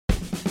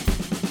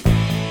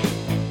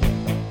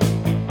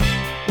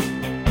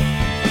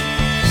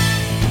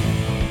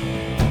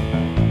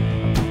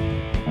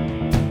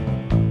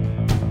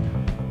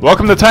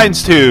Welcome to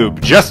Titans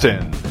Tube,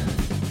 Justin.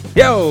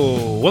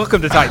 Yo,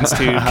 welcome to Titans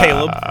Tube,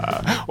 Caleb.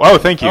 Whoa,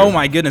 thank you. Oh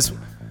my goodness,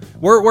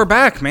 we're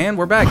back, man.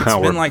 We're back. It's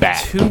been like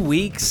back. 2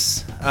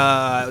 weeks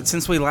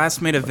since we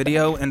last made a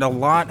video, and a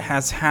lot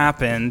has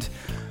happened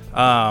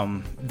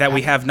that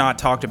we have not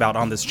talked about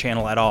on this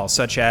channel at all,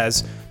 such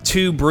as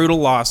 2 brutal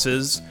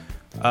losses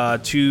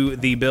to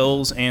the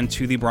Bills and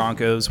to the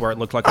Broncos, where it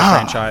looked like the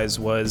franchise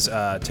was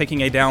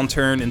taking a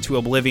downturn into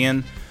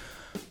oblivion.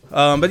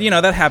 But, you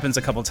know, that happens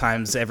a couple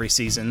times every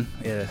season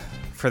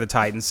for the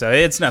Titans, so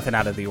it's nothing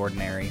out of the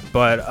ordinary.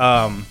 But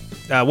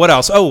what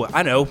else? Oh,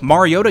 I know.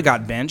 Mariota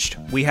got benched.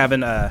 We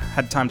haven't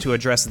had time to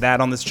address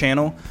that on this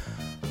channel.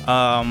 Check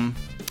out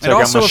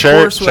my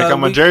shirt. Check out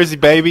my jersey,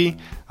 baby.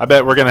 I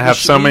bet we're gonna have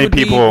so many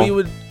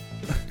people.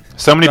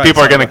 So many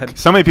people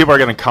are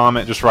gonna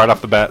comment just right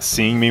off the bat,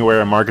 seeing me wear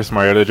a Marcus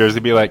Mariota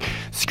jersey, be like,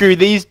 "Screw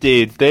these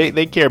dudes.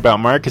 They care about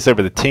Marcus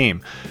over the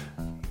team."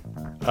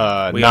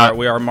 We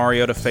are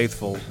Mariota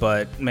faithful,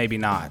 but maybe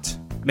not.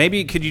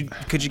 Maybe could you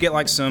get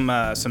like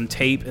some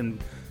tape and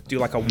do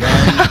like a 1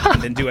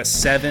 and then do a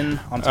 7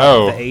 on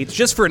top of the 8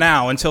 just for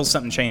now until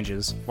something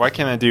changes. Why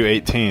can't I do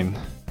 18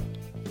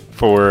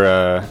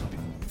 for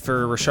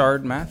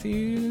Rashard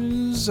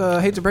Matthews?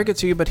 Hate to break it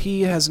to you, but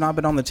he has not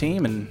been on the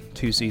team in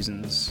 2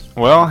 seasons.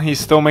 Well, he's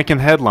still making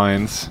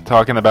headlines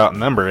talking about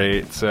number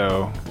 8,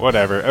 so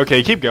whatever.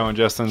 Okay, keep going,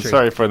 Justin. Sure.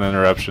 Sorry for the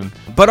interruption.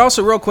 But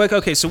also, real quick,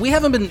 okay, so we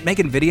haven't been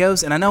making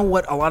videos, and I know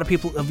what a lot of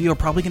you are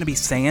probably going to be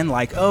saying,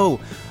 like, oh,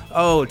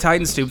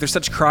 Titans Tube, they're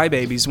such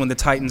crybabies when the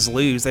Titans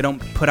lose. They don't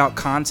put out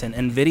content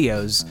and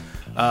videos.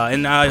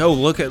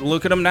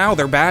 Look at them now.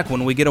 They're back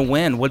when we get a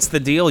win. What's the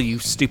deal, you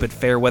stupid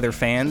fair weather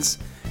fans?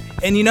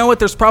 And you know what?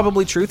 There's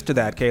probably truth to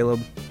that, Caleb.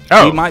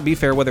 We might be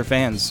fair weather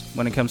fans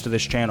when it comes to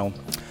this channel.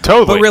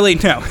 Totally. But really,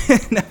 no.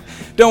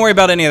 Don't worry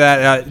about any of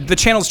that. The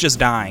channel's just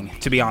dying,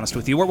 to be honest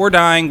with you. We're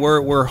dying.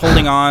 We're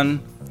holding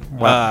on.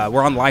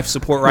 We're on life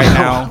support right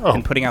now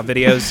and putting out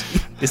videos.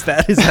 Is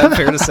that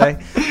fair to say?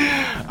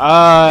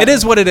 It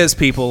is what it is,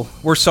 people.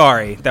 We're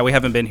sorry that we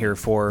haven't been here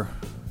for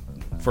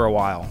a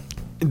while.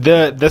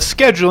 The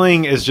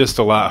scheduling is just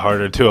a lot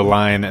harder to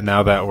align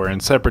now that we're in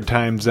separate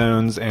time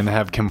zones and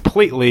have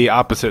completely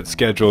opposite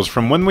schedules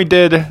from when we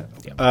did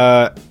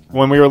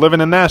when we were living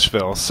in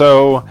Nashville.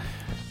 So,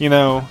 you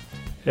know,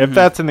 if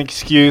that's an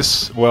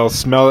excuse, well,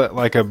 smell it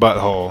like a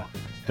butthole.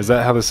 Is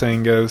that how the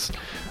saying goes?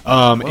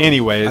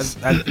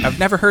 Anyways. I've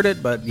never heard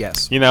it, but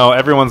yes. You know,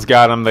 everyone's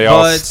got them. They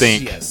all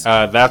stink. Yes.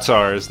 That's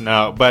ours.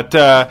 No,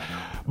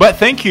 but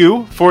thank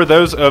you for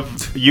those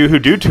of you who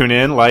do tune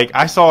in. Like,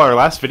 I saw our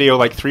last video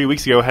like 3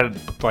 weeks ago had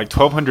like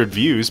 1,200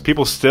 views.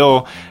 People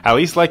still at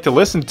least like to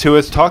listen to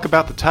us talk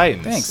about the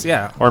Titans. Thanks,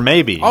 yeah. Or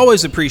maybe.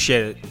 Always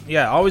appreciate it.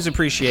 Yeah, always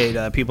appreciate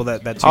people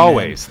that tune in.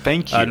 Always.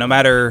 Thank you. No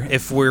matter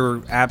if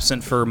we're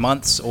absent for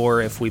months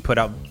or if we put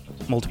out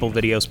multiple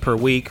videos per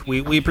week,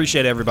 we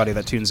appreciate everybody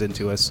that tunes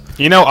into us.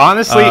 You know,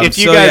 honestly, if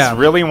you guys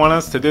really want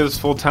us to do this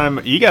full time,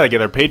 you got to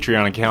get our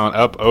Patreon account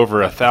up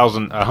over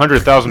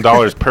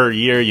 $100,000 per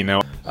year. You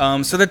know.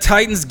 So the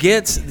Titans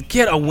get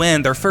a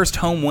win, their first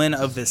home win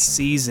of this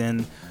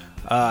season,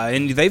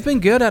 and they've been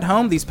good at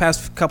home these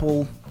past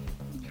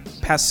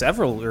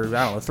several, or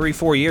I don't know,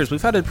 3-4 years.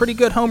 We've had a pretty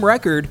good home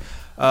record,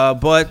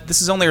 but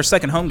this is only our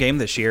second home game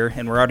this year,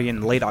 and we're already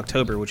in late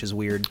October, which is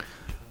weird.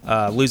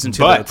 Losing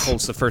to the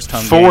Colts the first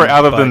home 4 game. 4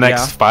 out of the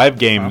next 5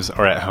 games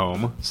are at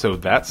home, so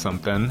that's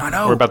something. I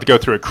know. We're about to go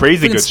through a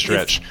crazy good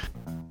stretch.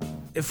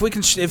 If we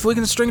can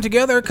string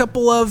together a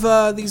couple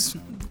of these,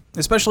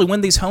 especially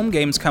win these home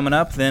games coming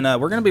up, then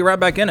we're going to be right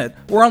back in it.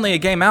 We're only a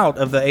game out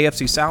of the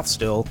AFC South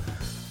still.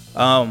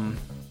 But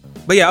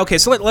yeah, okay,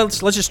 so let's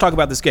just talk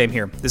about this game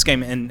here, this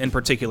game in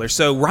particular.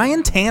 So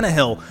Ryan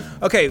Tannehill.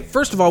 Okay,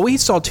 first of all, we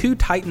saw 2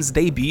 Titans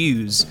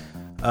debuts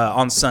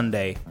on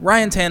Sunday.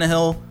 Ryan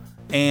Tannehill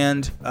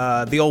and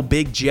the old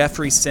big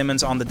Jeffrey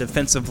Simmons on the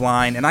defensive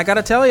line. And I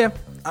gotta tell you,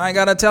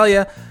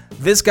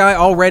 this guy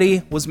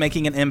already was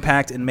making an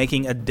impact and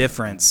making a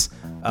difference.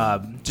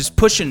 Just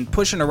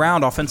pushing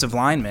around offensive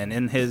linemen.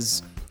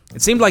 It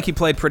seemed like he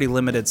played pretty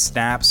limited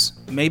snaps,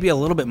 maybe a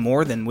little bit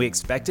more than we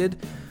expected.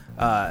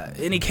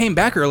 And he came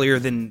back earlier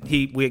than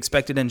we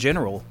expected in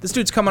general. This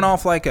dude's coming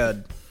off like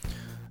an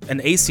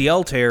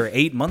ACL tear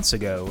 8 months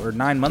ago or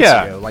 9 months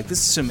ago. Like, this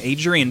is some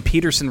Adrian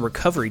Peterson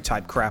recovery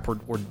type crap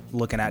we're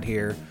looking at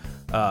here.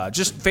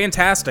 Just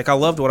fantastic. I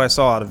loved what I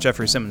saw out of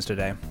Jeffrey Simmons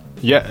today.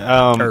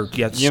 Yeah,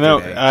 you know,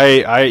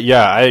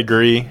 I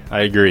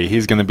agree.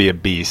 He's going to be a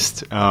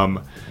beast.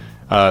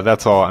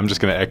 That's all. I'm just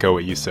going to echo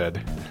what you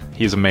said.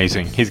 He's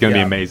amazing. He's going to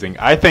be amazing.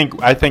 I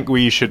think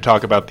we should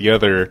talk about the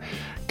other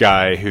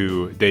guy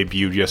who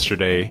debuted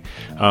yesterday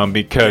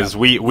because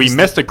we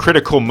missed a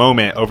critical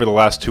moment over the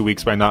last 2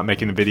 weeks by not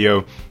making the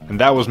video, and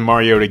that was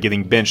Mariota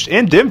getting benched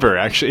in Denver,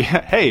 actually.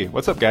 Hey,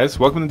 what's up, guys?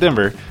 Welcome to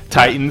Denver.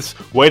 Titans,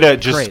 way to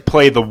just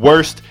play the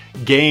worst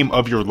game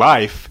of your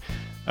life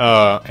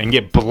and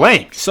get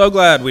blanked. So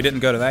glad we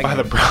didn't go to that game. By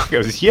the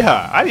Broncos.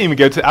 Yeah, I didn't even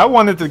go to. I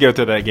wanted to go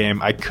to that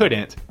game. I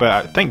couldn't,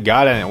 but thank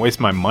God I didn't waste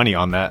my money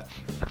on that.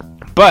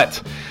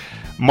 But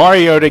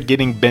Mariota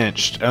getting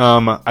benched.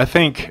 I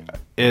think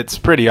it's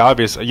pretty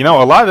obvious. A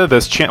lot of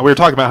this we were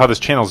talking about how this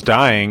channel's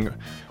dying.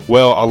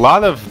 Well, a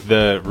lot of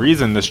the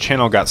reason this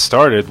channel got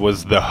started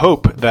was the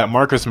hope that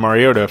Marcus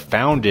Mariota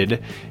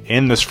founded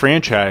in this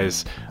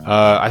franchise.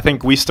 I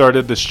think we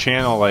started this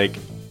channel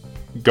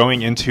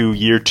going into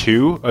year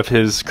 2 of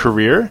his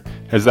career.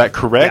 Is that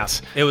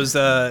correct? Yeah. It was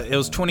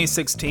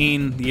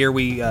 2016, the year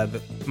we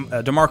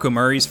DeMarco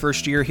Murray's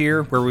first year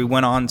here, where we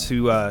went on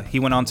to he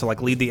went on to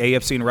lead the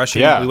AFC in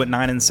rushing. Yeah. We went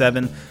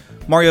 9-7.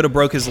 Mariota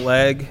broke his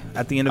leg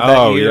at the end of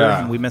that year,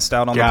 and we missed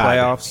out on the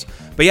playoffs.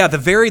 But yeah, the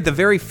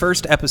very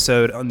first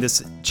episode on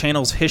this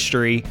channel's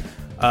history,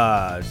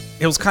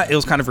 it was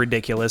kind of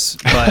ridiculous.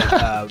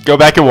 But go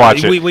back and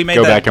watch it. We made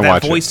that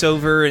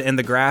voiceover and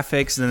the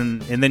graphics,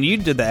 and then you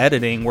did the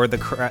editing where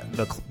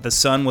the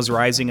sun was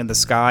rising in the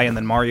sky, and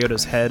then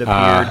Mariota's head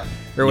appeared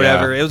or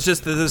whatever. Yeah. It was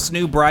just this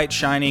new bright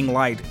shining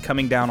light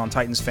coming down on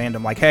Titans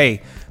fandom. Like,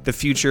 hey, the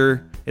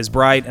future is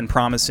bright and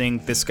promising.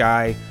 This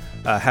guy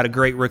had a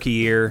great rookie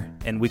year,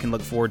 and we can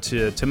look forward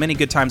to many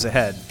good times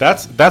ahead.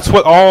 That's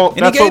what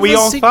we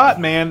all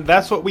thought, man.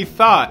 That's what we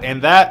thought,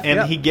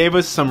 and he gave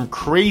us some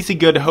crazy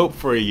good hope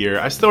for a year.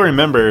 I still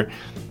remember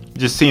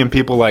just seeing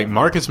people like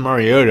Marcus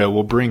Mariota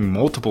will bring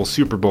multiple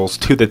Super Bowls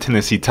to the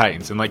Tennessee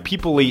Titans, and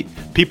people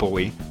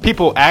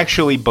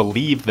actually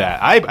believed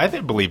that. I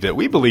believed it.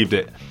 We believed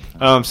it.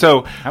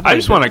 So I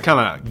just want to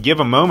kind of give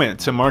a moment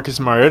to Marcus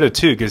Mariota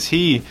too, because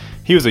he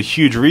was a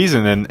huge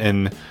reason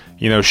in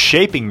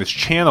shaping this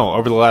channel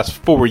over the last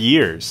 4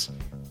 years.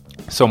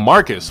 So,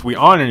 Marcus, we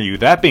honor you.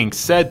 That being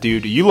said,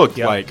 dude, you looked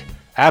like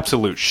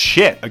absolute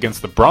shit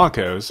against the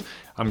Broncos.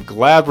 I'm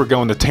glad we're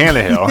going to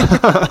Tannehill.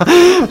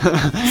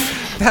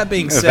 That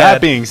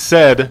being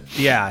said,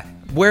 yeah.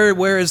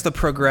 Where is the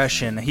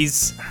progression?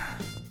 He's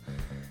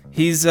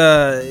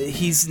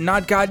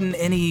not gotten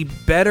any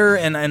better,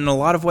 and in a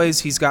lot of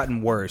ways he's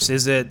gotten worse.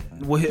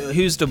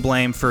 Who's to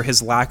blame for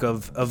his lack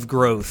of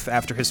growth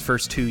after his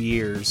first 2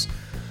 years?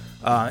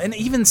 And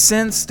even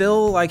since,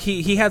 still,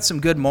 he had some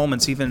good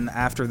moments even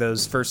after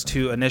those first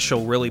 2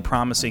 initial really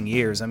promising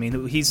years. I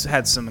mean, he's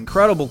had some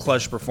incredible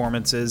clutch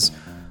performances,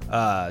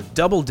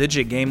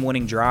 double-digit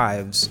game-winning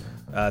drives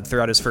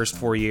throughout his first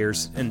 4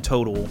 years in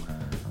total.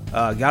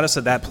 Got us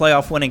at that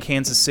playoff win in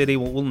Kansas City.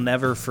 We'll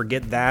never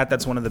forget that.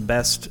 That's one of the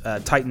best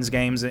Titans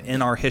games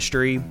in our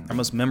history, our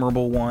most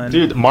memorable one.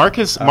 Dude,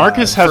 Marcus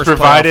has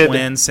provided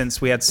win since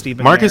we had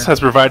Stephen. Marcus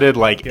has provided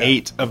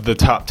 8 of the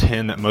top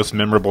 10 most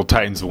memorable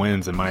Titans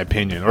wins, in my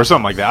opinion, or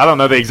something like that. I don't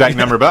know the exact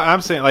number, but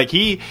I'm saying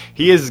he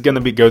is going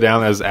to go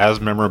down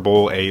as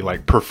memorable a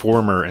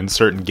performer in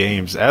certain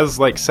games, as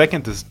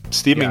second to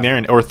Steve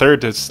McNair or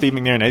third to Steve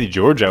McNair and Eddie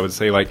George. I would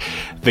say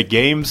the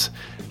games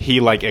he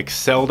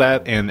excelled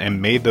at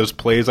and made those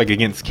plays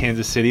against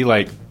Kansas City.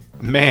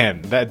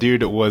 Man, that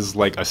dude was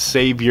a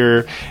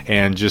savior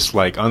and just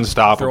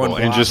unstoppable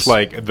and just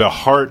the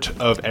heart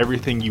of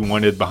everything you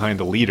wanted behind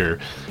the leader.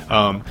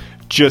 The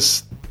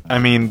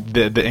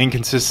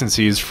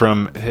inconsistencies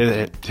from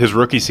his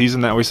rookie season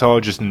that we saw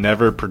just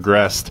never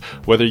progressed.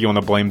 Whether you want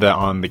to blame that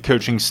on the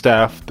coaching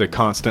staff, the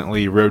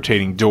constantly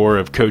rotating door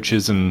of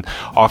coaches and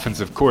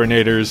offensive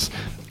coordinators,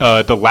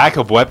 the lack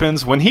of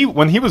weapons. When he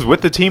was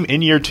with the team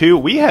in year 2,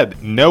 we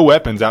had no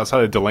weapons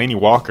outside of Delaney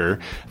Walker.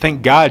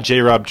 Thank God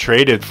J-Rob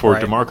traded for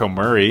DeMarco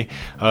Murray.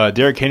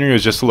 Derrick Henry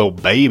was just a little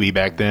baby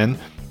back then.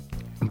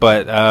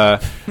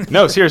 But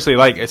no,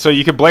 seriously, so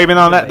you could blame it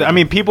on that. I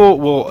mean, people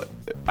will.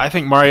 I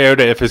think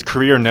Mariota, if his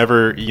career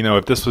never,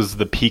 if this was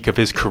the peak of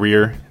his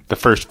career, the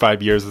first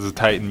 5 years as a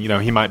Titan,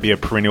 he might be a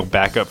perennial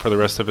backup for the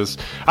rest of his.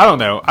 I don't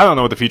know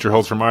what the future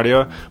holds for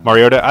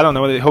Mariota. I don't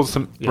know what it holds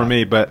for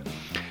me, but.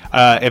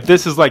 If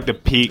this is the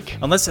peak,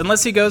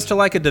 unless he goes to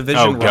a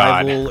division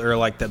rival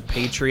or the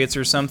Patriots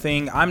or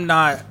something,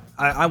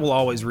 I will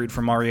always root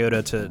for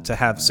Mariota to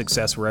have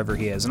success wherever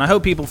he is, and I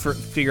hope people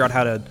figure out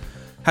how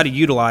to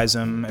utilize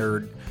him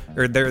or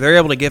they're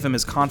able to give him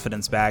his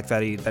confidence back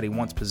that he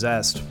once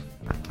possessed.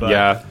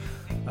 But,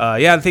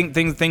 I think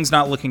things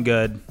not looking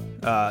good.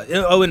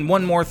 And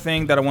one more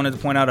thing that I wanted to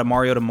point out, a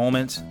Mariota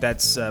moment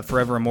that's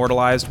forever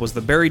immortalized, was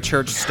the Barry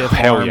Church stiff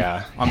arm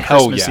on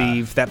Christmas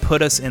Eve that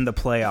put us in the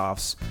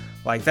playoffs.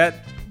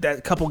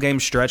 That couple game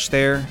stretch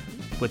there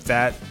with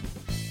that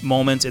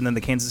moment, and then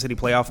the Kansas City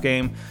playoff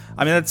game.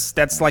 I mean,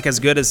 that's as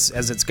good as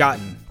it's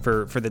gotten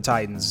for the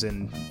Titans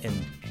in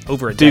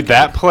over a decade. Dude,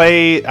 that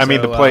play.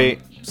 The play.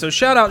 So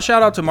shout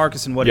out to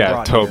Marcus and what he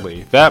brought. Yeah, totally.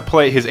 Here. That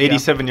play, his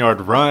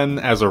 87-yard run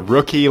as a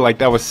rookie,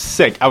 that was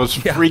sick. I was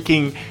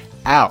freaking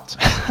out.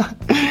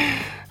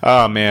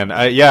 Oh man,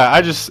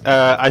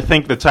 I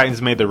think the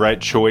Titans made the right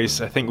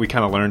choice. I think we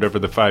kind of learned over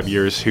the 5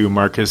 years who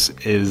Marcus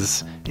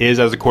is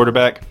as a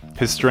quarterback,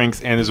 his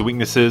strengths and his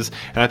weaknesses,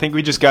 and I think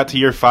we just got to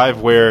year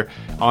 5 where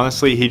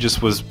honestly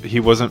he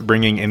wasn't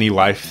bringing any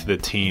life to the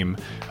team,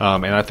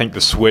 and I think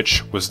the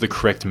switch was the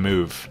correct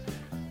move.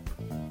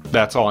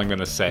 That's all I'm going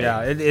to say.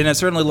 Yeah, and it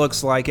certainly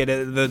looks like it.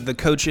 The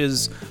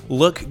coaches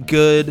look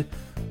good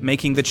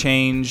making the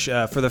change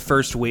for the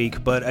first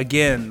week. But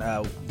again,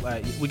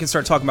 we can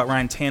start talking about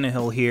Ryan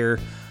Tannehill here.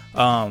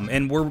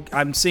 And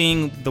I'm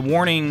seeing the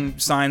warning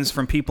signs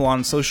from people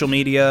on social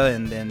media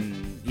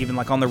and even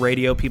like on the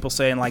radio, people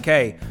saying like,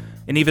 hey,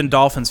 and even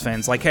Dolphins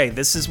fans like, hey,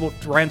 this is what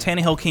Ryan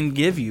Tannehill can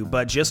give you,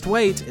 but just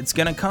wait, it's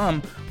going to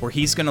come where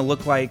he's going to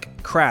look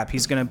like crap.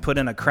 He's going to put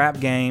in a crap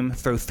game,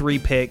 throw 3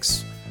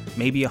 picks,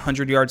 maybe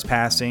 100 yards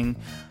passing,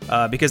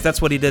 because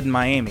that's what he did in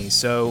Miami.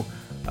 So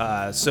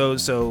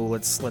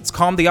let's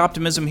calm the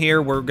optimism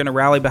here. We're going to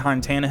rally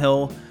behind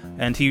Tannehill.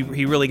 And he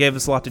really gave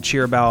us a lot to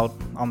cheer about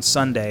on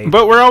Sunday.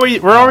 But we're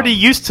already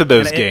used to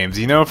those games,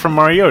 from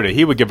Mariota.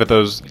 He would give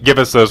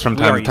us those from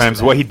time to time.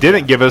 What he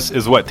didn't give us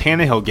is what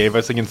Tannehill gave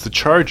us against the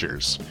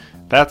Chargers.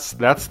 That's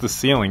the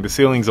ceiling. The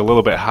ceiling's a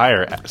little bit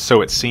higher,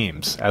 so it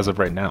seems, as of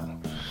right now.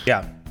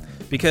 Yeah.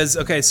 Because,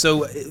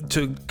 so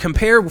to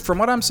compare from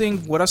what I'm seeing,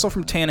 what I saw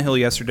from Tannehill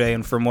yesterday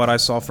and from what I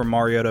saw from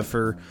Mariota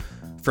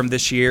from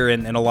this year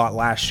and a lot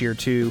last year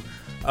too,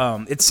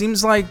 it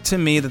seems like to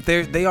me that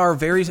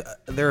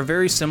they're a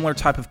very similar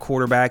type of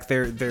quarterback.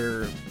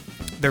 They're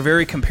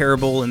very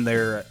comparable in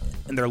their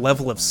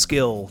level of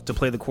skill to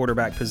play the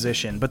quarterback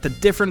position. But the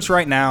difference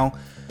right now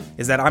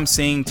is that I'm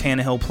seeing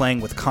Tannehill playing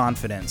with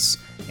confidence,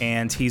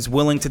 and he's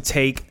willing to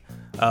take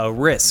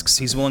risks.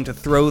 He's willing to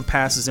throw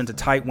passes into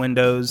tight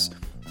windows.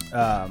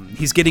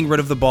 He's getting rid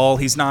of the ball.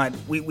 He's not.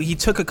 He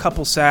took a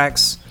couple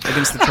sacks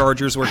against the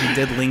Chargers where he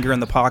did linger in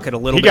the pocket a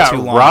little bit too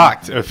long. He got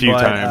rocked a few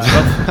times.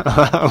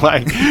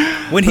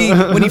 When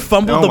he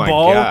fumbled the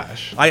ball,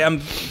 gosh. I am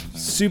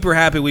super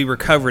happy we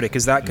recovered it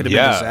because that could have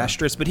been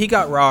disastrous. But he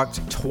got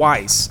rocked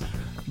twice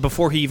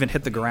before he even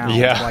hit the ground.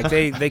 Yeah.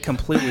 They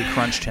completely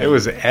crunched him. It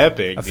was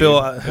epic. I feel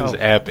it was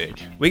epic.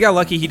 We got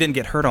lucky he didn't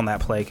get hurt on that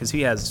play because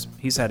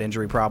he's had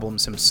injury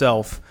problems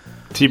himself.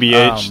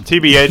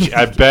 TBH,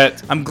 I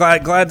bet. I'm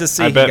glad to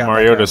see. I bet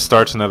Mariota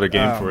starts another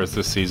game for us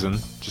this season.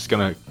 Just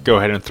gonna go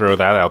ahead and throw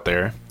that out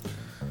there.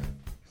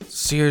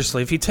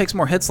 Seriously, if he takes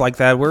more hits like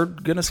that, we're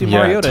gonna see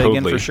Mariota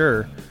again for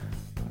sure.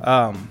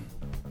 But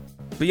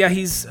yeah,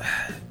 he's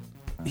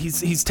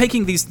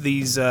taking these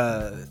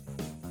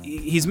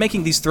he's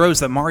making these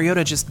throws that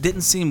Mariota just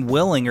didn't seem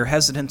willing or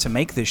hesitant to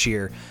make this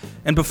year.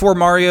 And before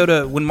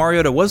when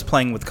Mariota was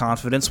playing with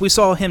confidence, we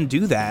saw him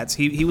do that.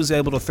 He was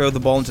able to throw the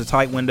ball into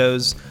tight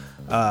windows,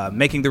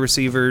 making the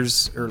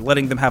receivers or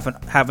letting them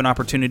have an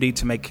opportunity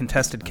to make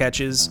contested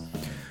catches.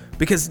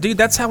 Because, dude,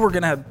 that's how we're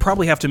going to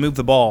probably have to move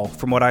the ball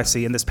from what I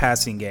see in this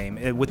passing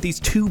game. With these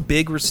 2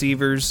 big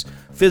receivers,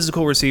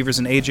 physical receivers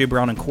in A.J.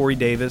 Brown and Corey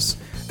Davis,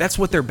 that's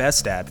what they're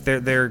best at.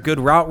 They're good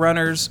route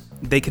runners.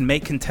 They can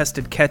make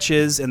contested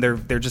catches, and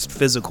they're just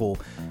physical.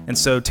 And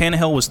so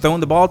Tannehill was throwing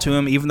the ball to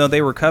him even though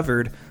they were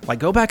covered. Like,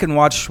 go back and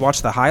watch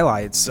the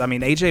highlights. I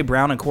mean, A.J.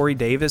 Brown and Corey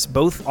Davis,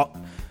 both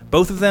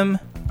of them,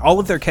 all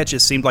of their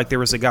catches seemed like there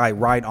was a guy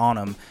right on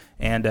them,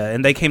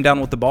 and they came down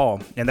with the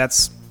ball. And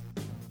that's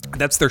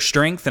their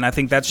strength, and I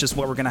think that's just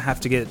what we're going to have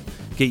to get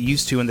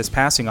used to in this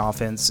passing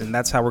offense, and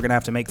that's how we're going to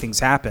have to make things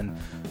happen.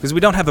 Because we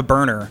don't have a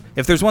burner.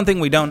 If there's one thing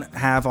we don't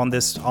have on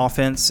this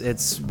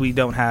offense, we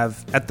don't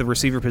have at the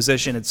receiver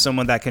position. It's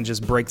someone that can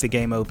just break the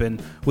game open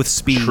with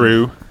speed.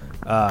 True.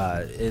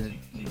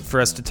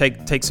 For us to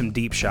take some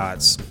deep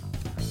shots.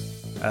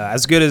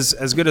 As good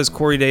as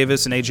Corey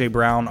Davis and A.J.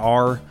 Brown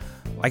are,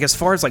 like as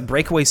far as like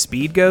breakaway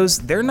speed goes,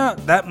 they're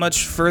not that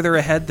much further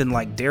ahead than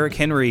like Derrick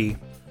Henry.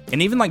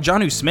 And even like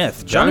Jonnu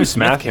Smith. Jonnu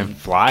Smith can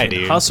fly,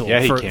 dude. Hustle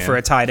for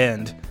a tight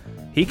end.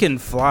 He can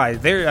fly.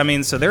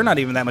 So they're not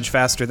even that much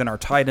faster than our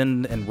tight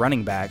end and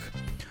running back,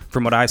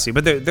 from what I see.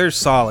 But they're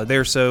solid.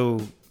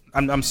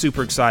 I'm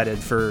super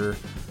excited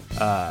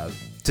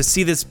to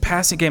see this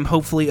passing game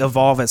hopefully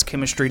evolve as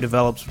chemistry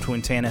develops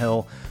between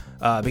Tannehill.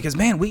 Because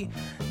man,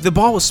 the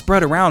ball was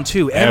spread around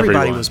too.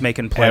 Everybody was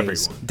making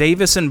plays. Everyone.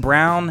 Davis and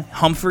Brown,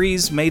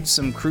 Humphreys made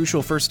some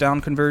crucial first down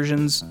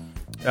conversions.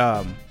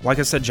 Like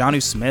I said,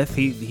 Jonnu Smith,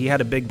 he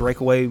had a big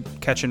breakaway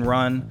catch and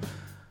run.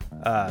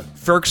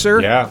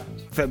 Ferkser,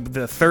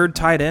 the third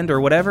tight end or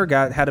whatever,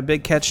 had a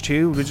big catch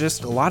too. It was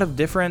just a lot of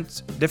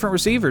different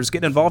receivers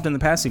getting involved in the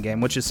passing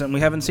game, which is something we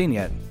haven't seen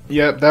yet.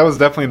 Yeah, that was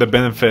definitely the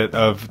benefit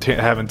of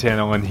having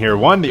Tannehill in here.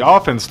 One, the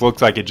offense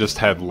looked like it just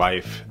had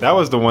life. That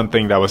was the one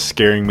thing that was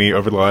scaring me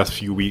over the last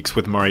few weeks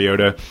with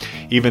Mariota,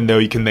 even though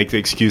you can make the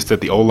excuse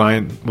that the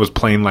O-line was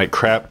playing like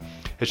crap.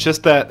 It's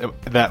just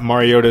that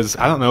Mariota's,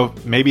 I don't know,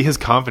 maybe his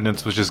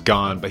confidence was just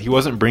gone, but he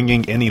wasn't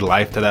bringing any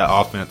life to that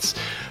offense.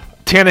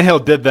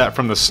 Tannehill did that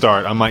from the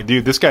start. I'm like,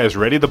 dude, this guy is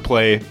ready to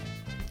play.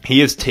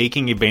 He is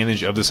taking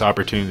advantage of this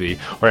opportunity,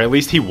 or at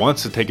least he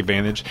wants to take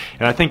advantage.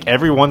 And I think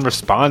everyone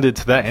responded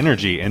to that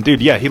energy. And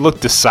dude, yeah, he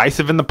looked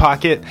decisive in the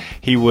pocket.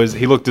 He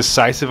looked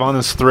decisive on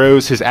his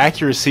throws. His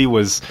accuracy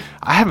was,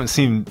 I haven't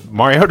seen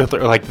Mariota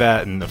throw like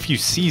that in a few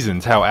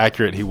seasons, how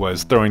accurate he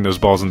was throwing those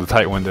balls in the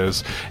tight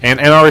windows. And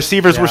our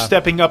receivers were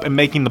stepping up and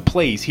making the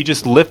plays. He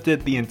just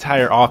lifted the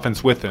entire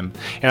offense with him.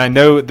 And I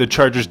know the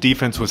Chargers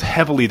defense was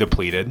heavily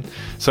depleted.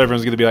 So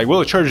everyone's going to be like, well,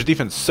 the Chargers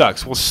defense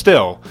sucks. Well,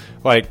 still,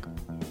 like,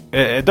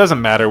 it doesn't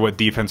matter what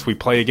defense we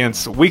play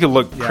against. We could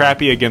look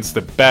crappy against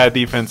the bad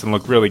defense and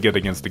look really good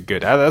against the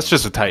good. That's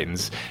just the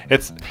Titans.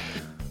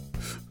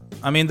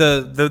 I mean,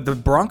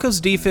 the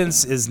Broncos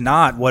defense is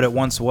not what it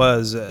once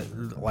was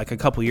like a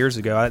couple years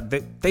ago.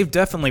 They've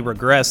definitely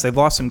regressed. They've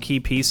lost some key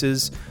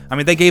pieces. I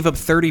mean, they gave up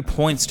 30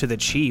 points to the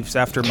Chiefs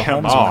after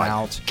Mahomes went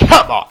out.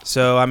 Come on.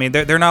 So, I mean,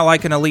 they're not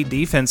like an elite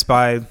defense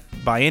by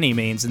any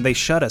means, and they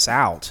shut us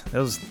out.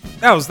 That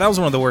was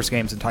one of the worst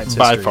games in Titans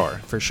history. By far.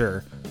 For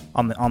sure,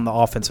 on the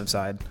offensive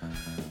side.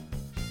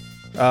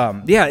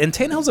 Yeah, and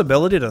Tannehill's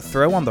ability to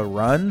throw on the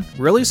run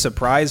really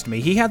surprised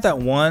me. He had that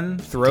one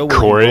throw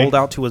where he rolled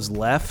out to his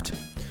left.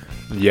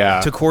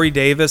 Yeah. To Corey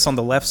Davis on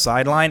the left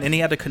sideline, and he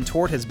had to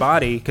contort his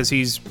body because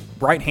he's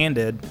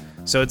right-handed,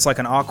 so it's like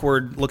an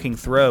awkward-looking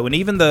throw. And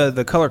even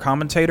the color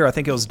commentator, I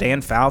think it was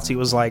Dan Fouts, he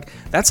was like,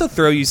 that's a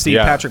throw you see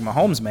Patrick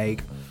Mahomes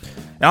make.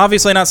 And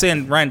obviously not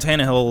saying Ryan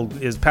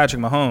Tannehill is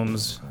Patrick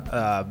Mahomes,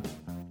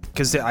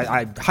 because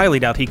I highly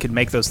doubt he could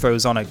make those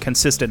throws on a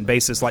consistent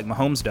basis like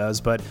Mahomes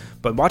does, but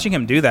watching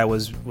him do that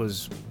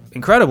was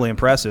incredibly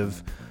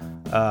impressive.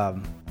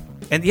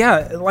 And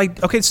yeah,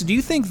 like, okay, so do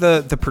you think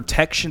the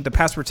protection, the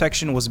pass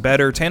protection was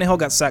better? Tannehill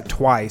got sacked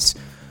twice.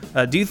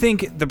 Do you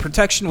think the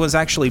protection was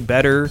actually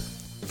better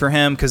for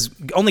him? Because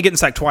only getting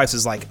sacked twice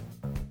is like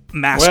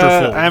masterful.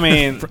 Well, I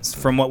mean,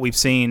 from what we've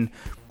seen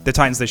the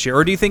Titans this year,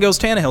 or do you think it was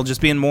Tannehill just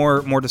being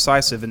more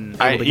decisive and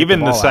able to even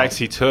get the ball sacks out?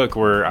 he took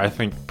were, I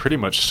think, pretty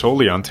much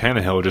solely on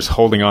Tannehill, just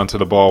holding on to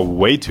the ball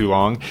way too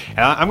long. And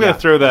I'm going to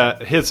throw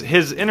that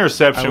his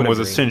interception was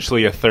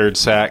essentially a third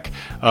sack,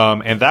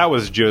 and that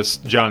was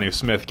just Jonnu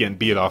Smith getting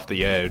beat off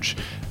the edge.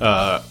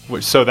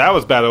 So that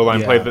was bad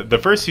O-line play. The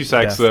first two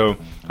sacks, though,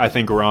 I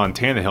think were on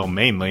Tannehill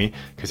mainly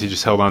because he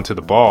just held on to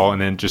the ball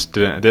and then just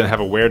didn't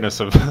have awareness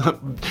of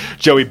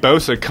Joey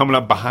Bosa coming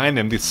up behind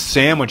him to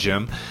sandwich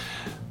him.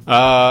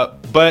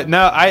 But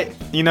no, I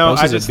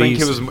just think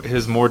it was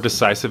his more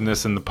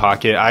decisiveness in the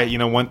pocket.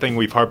 One thing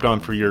we've harped on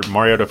for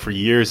Mariota for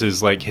years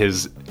is like he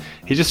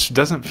just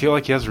doesn't feel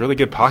like he has really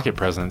good pocket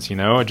presence.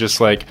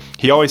 Just like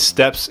he always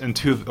steps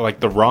into like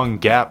the wrong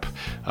gap,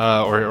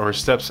 or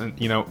steps in,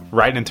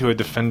 right into a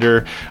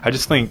defender. I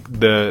just think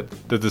the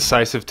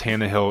decisive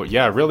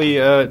Tannehill,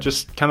 really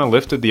just kind of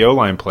lifted the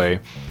O-line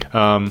play.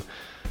 And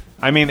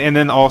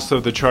then also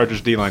the Chargers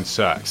D-line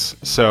sucks.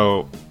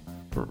 So,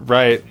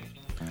 right.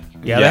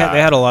 Yeah, they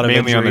had a lot of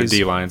mainly injuries. on the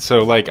D-line.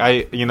 So,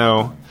 I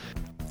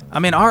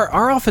mean,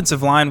 our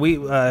offensive line,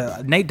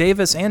 Nate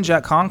Davis and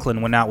Jack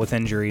Conklin went out with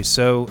injuries.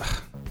 So,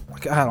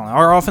 I don't know.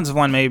 Our offensive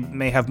line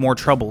may have more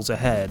troubles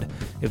ahead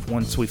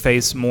once we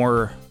face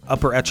more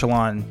upper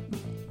echelon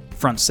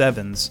front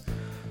sevens.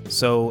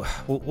 So,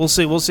 we'll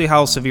see. We'll see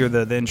how severe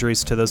the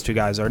injuries to those two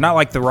guys are. Not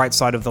like the right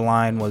side of the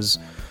line was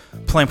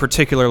playing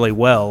particularly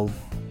well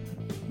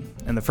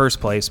in the first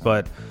place,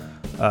 but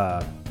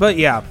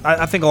yeah,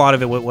 I think a lot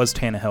of it was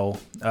Tannehill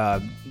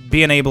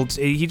being able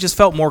to. He just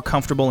felt more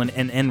comfortable and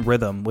in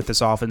rhythm with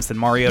this offense than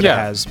Mariota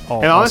has.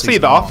 And honestly,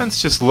 the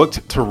offense just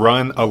looked to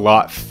run a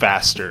lot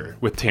faster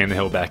with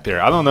Tannehill back there.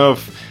 I don't know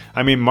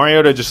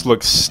Mariota just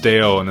looked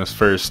stale in his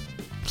first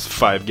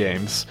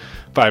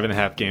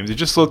 5.5 games. It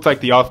just looked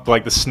like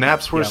the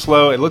snaps were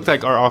slow. It looked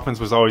like our offense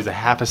was always a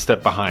half a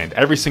step behind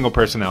every single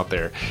person out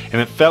there, and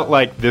it felt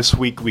like this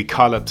week we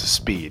caught up to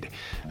speed.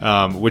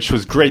 Which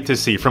was great to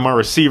see from our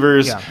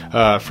receivers,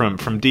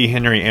 from D.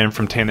 Henry and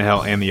from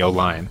Tannehill and the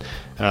O-line.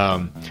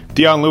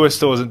 Dion Lewis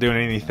still isn't doing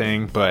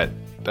anything, but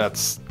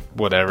that's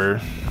whatever.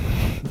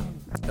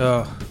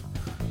 I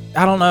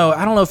don't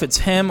know if it's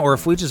him or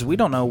if we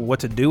don't know what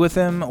to do with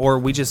him, or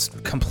we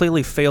just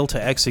completely fail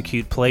to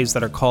execute plays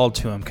that are called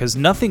to him, because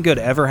nothing good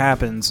ever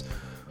happens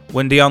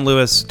when Dion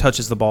Lewis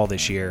touches the ball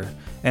this year.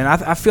 And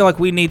I feel like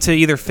we need to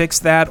either fix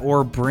that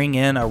or bring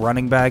in a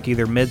running back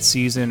either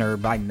mid-season or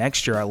by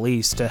next year at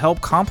least to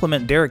help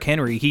complement Derrick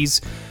Henry.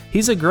 He's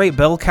a great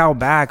bell cow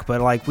back, but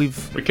we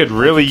could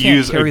really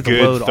use a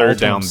good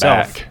third down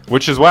back,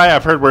 which is why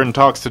I've heard we're in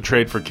talks to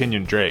trade for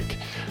Kenyon Drake,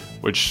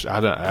 which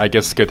I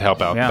guess could help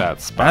out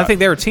that spot. And I think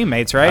they were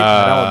teammates, right?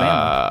 At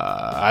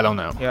Alabama. I don't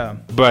know. Yeah.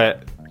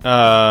 But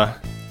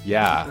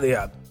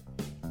Yeah.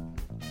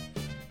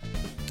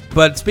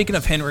 But speaking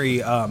of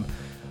Henry,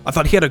 I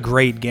thought he had a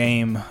great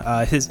game.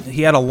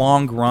 He had a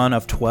long run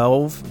of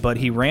 12, but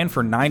he ran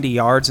for 90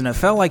 yards, and it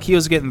felt like he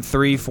was getting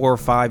 3, 4,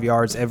 5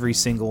 yards every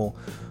single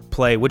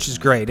play, which is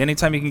great.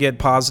 Anytime you can get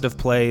positive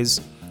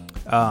plays,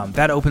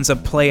 that opens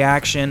up play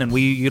action, and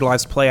we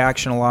utilized play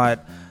action a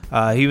lot.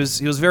 He was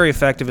very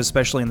effective,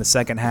 especially in the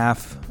second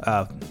half,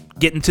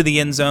 getting to the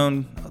end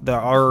zone.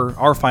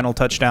 Our final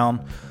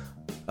touchdown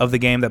of the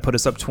game that put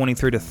us up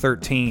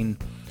 23-13.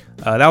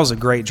 That was a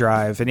great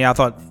drive, and I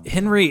thought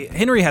Henry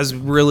has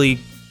really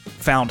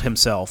found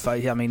himself.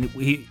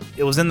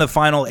 It was in the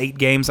final 8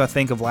 games, I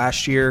think, of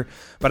last year,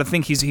 but I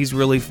think he's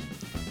really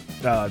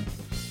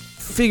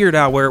figured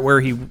out where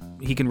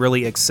he can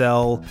really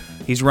excel.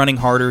 He's running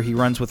harder. He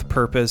runs with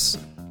purpose.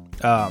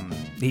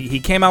 He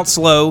came out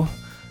slow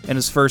in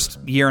his first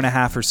year and a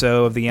half or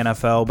so of the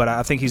NFL, but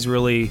I think he's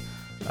really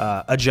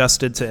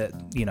adjusted to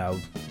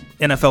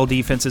NFL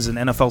defenses and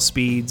NFL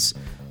speeds.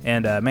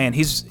 And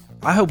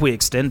I hope we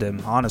extend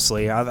him.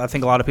 Honestly, I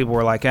think a lot of people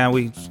were like, I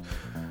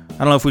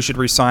don't know if we should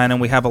re-sign him.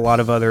 We have a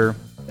lot of other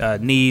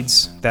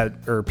needs that,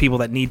 or people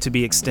that need to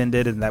be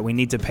extended and that we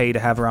need to pay to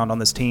have around on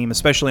this team,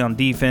 especially on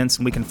defense,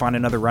 and we can find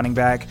another running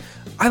back.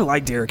 I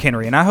like Derrick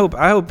Henry, and I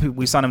hope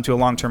we sign him to a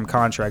long-term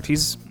contract.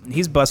 He's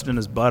busting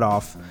his butt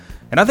off,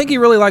 and I think he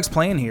really likes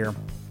playing here.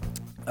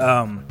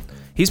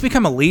 He's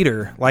become a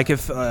leader. Like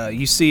if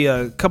you see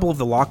a couple of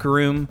the locker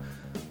room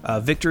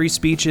victory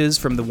speeches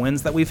from the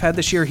wins that we've had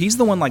this year, he's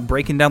the one like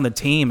breaking down the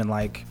team and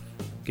like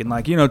getting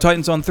like,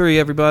 Titans on 3,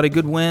 everybody,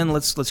 good win.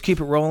 Let's keep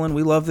it rolling.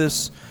 We love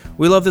this.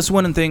 We love this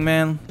winning thing,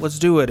 man. Let's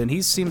do it. And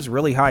he seems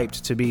really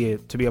hyped to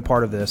be a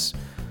part of this.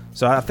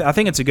 So I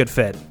think it's a good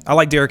fit. I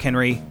like Derrick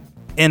Henry.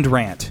 End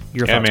rant.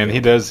 Yeah, man, he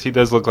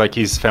does look like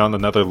he's found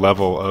another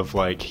level of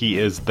like he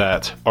is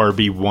that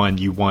RB1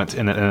 you want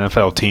in an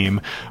NFL team.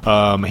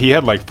 He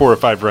had like 4 or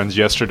 5 runs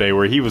yesterday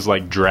where he was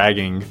like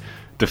dragging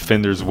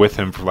defenders with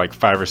him for like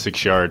 5 or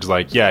 6 yards.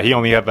 Like, yeah, he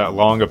only had that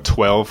long of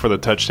 12 for the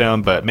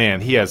touchdown, but man,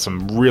 he has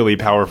some really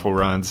powerful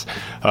runs.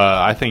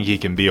 I think he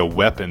can be a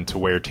weapon to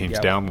wear teams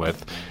down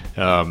with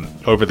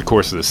over the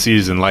course of the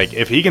season. Like,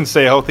 if he can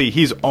stay healthy,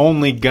 he's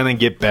only gonna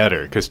get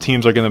better because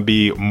teams are gonna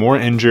be more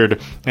injured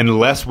and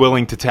less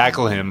willing to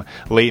tackle him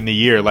late in the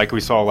year, like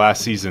we saw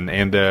last season.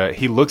 And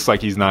he looks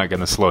like he's not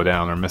gonna slow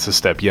down or miss a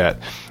step yet.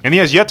 And he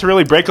has yet to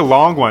really break a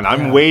long one.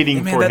 I'm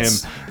waiting for him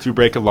to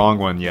break a long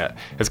one yet.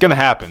 It's gonna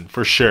happen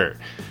for sure.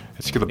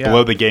 It's gonna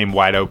blow the game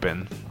wide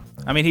open.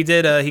 I mean, he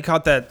did. He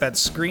caught that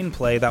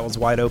screenplay that was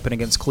wide open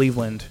against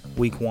Cleveland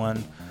week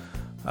 1.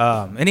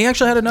 And he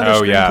actually had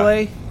another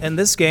screenplay in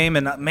this game,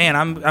 and man,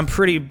 I'm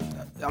pretty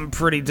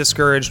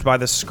discouraged by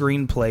the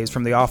screenplays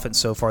from the offense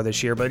so far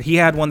this year. But he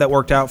had one that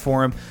worked out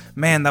for him.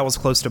 Man, that was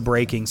close to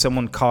breaking.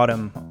 Someone caught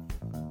him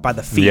by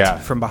the feet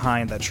from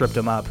behind that tripped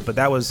him up. But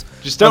that was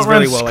just don't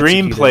run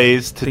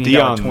screenplays to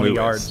Dion Lewis.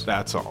 Yards.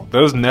 That's all.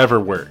 Those never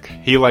work.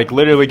 He like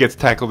literally gets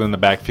tackled in the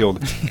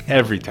backfield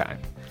every time.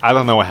 I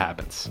don't know what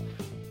happens.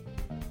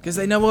 Because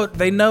they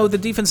know the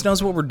defense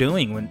knows what we're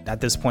doing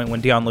at this point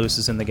when Dion Lewis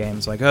is in the game.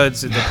 It's like, they're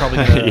probably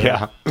going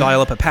to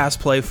dial up a pass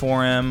play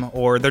for him,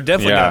 or they're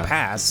definitely going to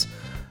pass.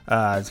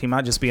 He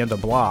might just be in the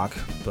block,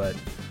 but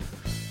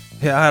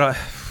I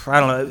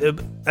don't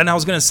know. And I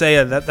was going to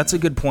say that's a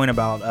good point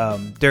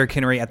about Derrick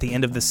Henry at the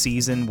end of the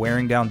season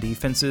wearing down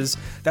defenses.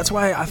 That's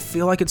why I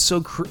feel like it's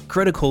so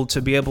critical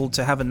to be able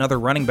to have another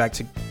running back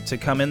to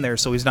come in there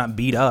so he's not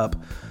beat up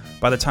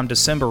by the time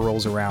December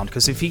rolls around.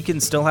 Because if he can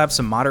still have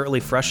some moderately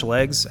fresh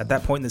legs at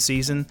that point in the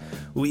season,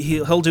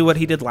 he'll do what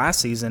he did last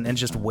season and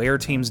just wear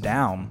teams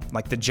down,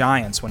 like the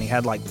Giants when he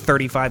had like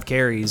 35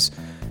 carries,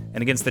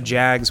 and against the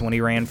Jags when he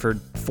ran for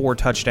 4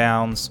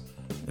 touchdowns.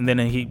 And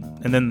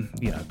then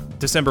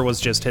December was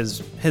just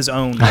his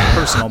own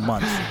personal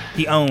month.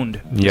 He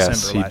owned December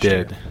last year. Yes, he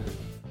did.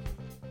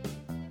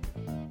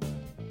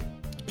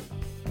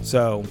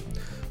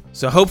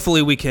 So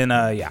hopefully we can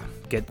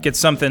get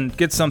something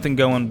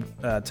going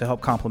to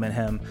help complement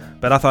him.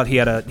 But I thought he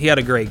had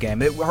a great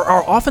game.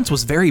 Our offense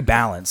was very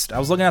balanced. I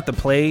was looking at the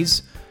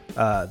plays,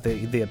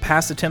 the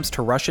pass attempts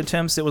to rush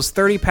attempts. It was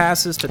 30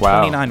 passes to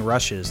 29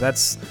 rushes.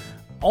 That's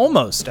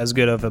almost as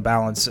good of a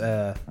balance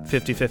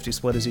 50-50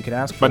 split as you could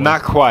ask for. But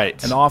not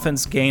quite. And the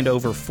offense gained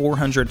over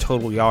 400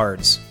 total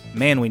yards.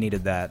 Man, we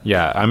needed that.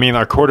 Yeah, I mean,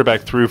 our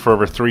quarterback threw for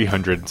over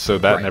 300, so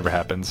that never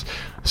happens.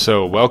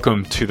 So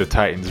welcome to the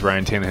Titans,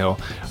 Ryan Tannehill.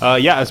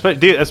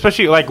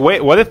 Especially like,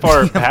 what if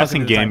our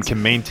passing game can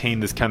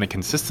maintain this kind of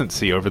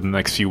consistency over the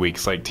next few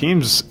weeks? Like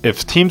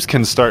if teams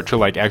can start to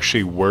like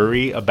actually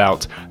worry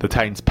about the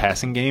Titans'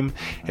 passing game,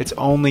 it's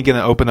only going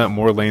to open up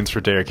more lanes for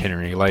Derrick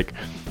Henry. Like,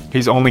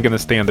 he's only going to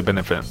stand to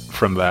benefit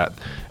from that,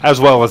 as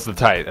well as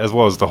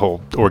the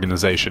whole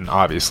organization,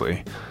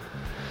 obviously.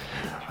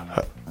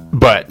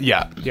 But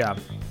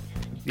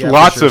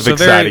lots of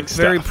exciting stuff.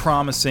 Very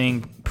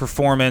promising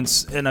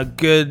performance and a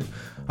good.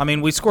 I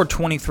mean, we scored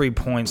 23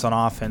 points on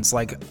offense.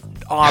 Like,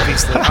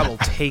 obviously, I will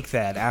take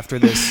that after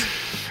this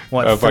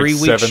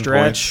 3-week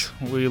stretch.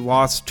 Points. We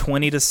lost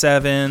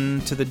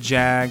 20-7 to the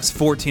Jags,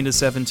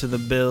 14-7 to the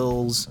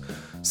Bills,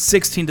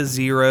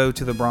 16-0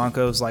 to the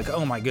Broncos. Like,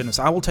 oh my goodness,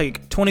 I will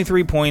take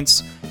 23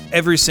 points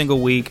every single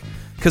week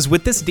because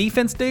with this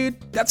defense, dude,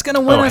 that's gonna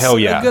win us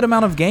a good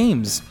amount of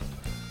games.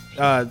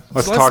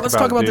 Let's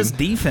talk about this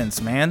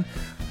defense, man.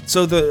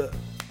 So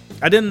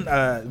I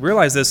didn't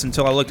realize this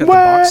until I looked at the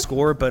box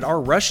score, but our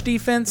rush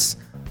defense,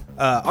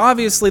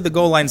 obviously the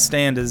goal line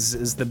stand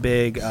is the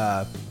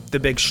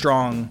big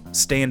strong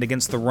stand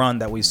against the run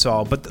that we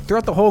saw. But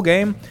throughout the whole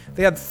game,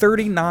 they had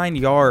 39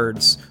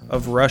 yards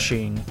of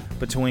rushing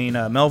between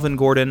Melvin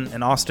Gordon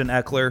and Austin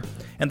Eckler,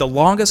 and the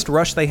longest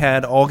rush they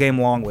had all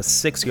game long was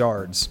 6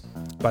 yards.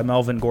 By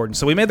Melvin Gordon.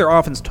 So we made their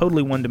offense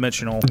totally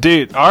one-dimensional.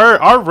 Dude,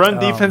 our run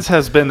defense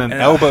has been an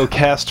elbow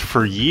cast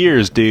for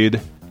years,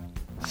 dude.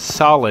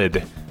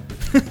 Solid.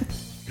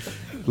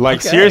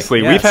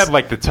 Seriously, we've had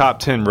like the top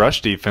 10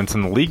 rush defense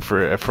in the league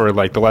for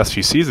like the last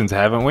few seasons,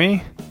 haven't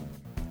we?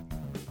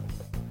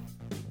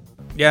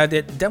 Yeah,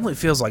 it definitely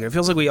feels like it. It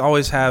feels like we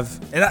always have,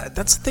 and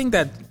that's the thing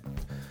that,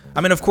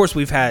 I mean, of course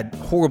we've had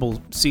horrible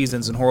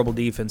seasons and horrible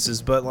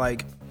defenses, but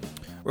like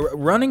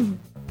running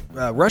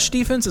rush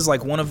defense is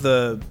like one of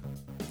the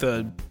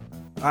the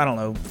I don't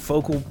know,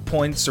 focal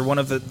points or one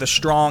of the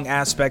strong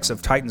aspects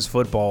of Titans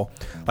football.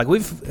 Like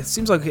it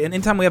seems like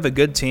anytime we have a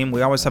good team,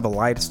 we always have a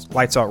lights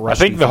out rush. I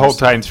think the whole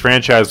Titans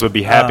franchise would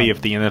be happy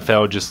if the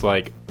NFL just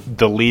like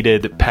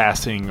deleted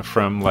passing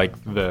from like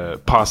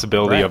the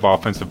possibility of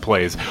offensive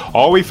plays.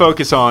 All we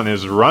focus on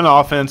is run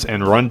offense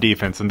and run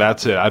defense, and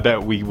that's it. I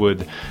bet we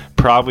would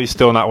probably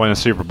still not win a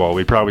Super Bowl.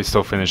 We'd probably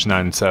still finish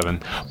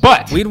 9-7.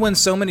 But we'd win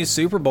so many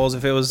Super Bowls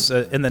if it was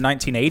in the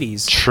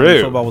 1980s.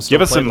 True.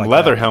 Give us some like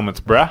leather helmets,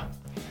 bruh.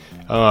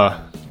 I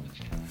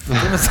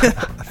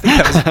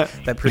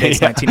think that predates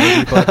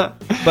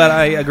 1980, but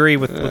I agree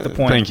with the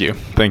point.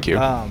 Thank you.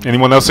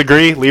 Anyone else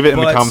agree? Leave it in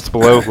the comments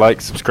below.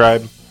 Like,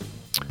 subscribe,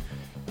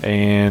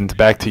 and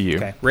back to you.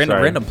 Okay.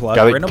 Random plug.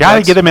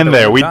 Gotta get them in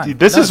there.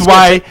 This is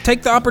why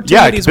take the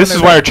opportunities. Yeah, this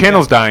is why our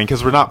channel's dying,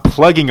 because we're not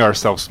plugging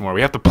ourselves more.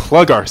 We have to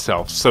plug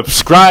ourselves.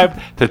 Subscribe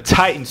to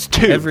Titans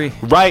 2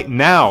 right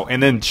now,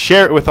 and then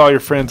share it with all your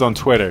friends on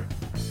Twitter.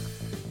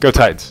 Go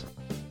Titans.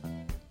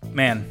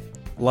 Man.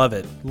 Love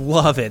it.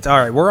 All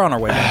right, we're on our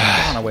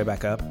way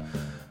back up.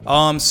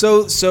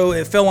 So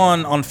it fell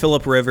on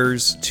Phillip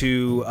Rivers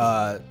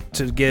to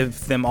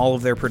give them all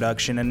of their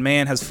production, and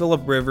man, has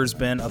Phillip Rivers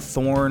been a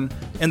thorn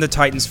in the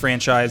Titans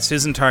franchise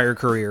his entire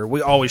career.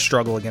 We always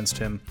struggle against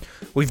him.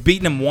 We've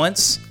beaten him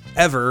once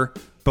ever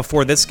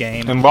before this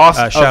game, and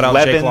lost. Shout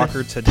out Jake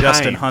Locker to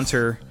Justin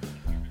Hunter,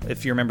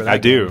 if you remember that. I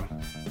do.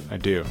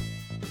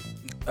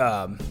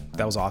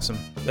 That was awesome,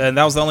 and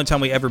that was the only time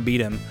we ever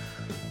beat him.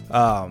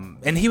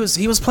 And he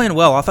was playing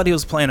well. I thought he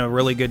was playing a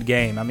really good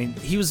game. I mean,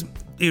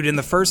 dude, in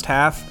the first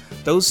half,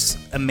 those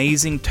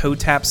amazing toe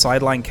tap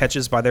sideline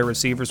catches by their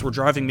receivers were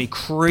driving me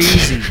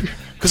crazy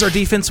because our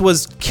defense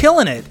was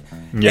killing it.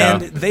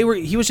 Yeah. And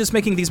he was just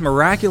making these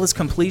miraculous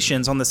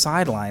completions on the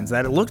sidelines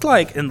that it looked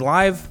like in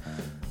live,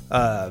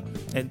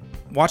 and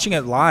watching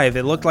it live,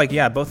 it looked like,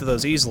 both of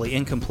those easily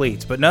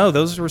incomplete. But no,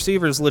 those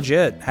receivers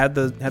legit had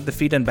the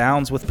feet in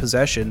bounds with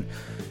possession.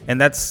 And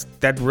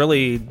that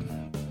really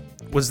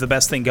was the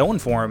best thing going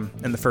for him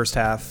in the first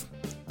half.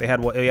 They had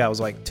it was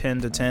like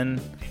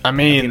 10-10. I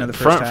mean,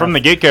 from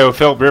the get-go,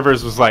 Phillip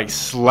Rivers was like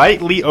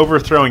slightly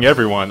overthrowing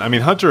everyone. I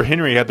mean, Hunter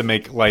Henry had to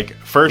make like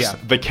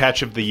the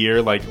catch of the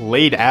year, like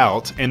laid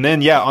out, and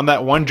then on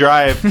that one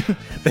drive,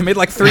 they made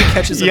like 3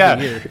 catches of the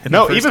year.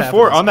 No, even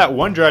 4 on that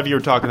one drive you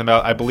were talking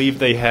about. I believe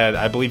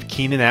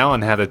Keenan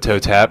Allen had a toe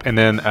tap, and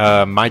then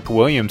Mike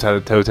Williams had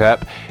a toe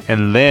tap,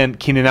 and then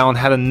Keenan Allen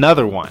had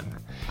another one.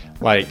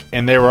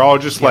 And they were all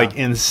just like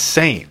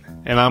insane.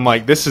 And I'm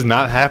like, this is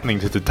not happening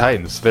to the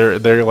Titans.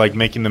 They're like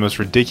making the most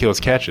ridiculous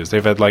catches.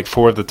 They've had like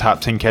 4 of the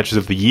top 10 catches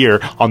of the year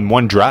on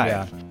one drive.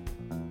 Yeah.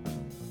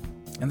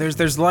 And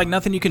there's like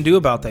nothing you can do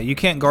about that. You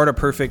can't guard a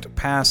perfect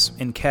pass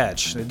and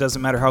catch. It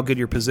doesn't matter how good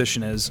your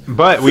position is.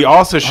 But we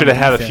also should have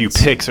had a few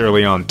picks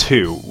early on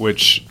too,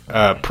 which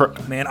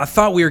man, I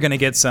thought we were gonna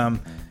get some.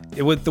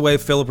 With the way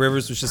Phillip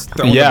Rivers was just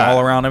throwing the ball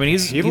around. I mean,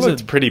 he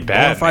looked pretty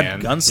bad,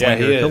 man. Gunslinger.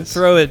 Yeah, he'll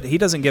throw it. He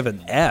doesn't give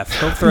an F.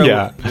 He'll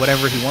throw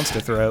whatever he wants to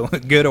throw,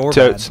 good or bad.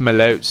 Totes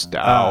Malotes,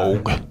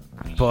 dog.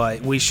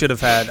 But we should have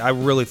had. I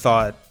really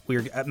thought we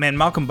were. Man,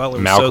 Malcolm Butler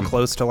was so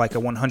close to like a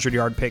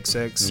 100-yard pick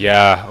six.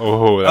 Yeah.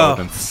 Oh, that would have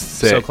been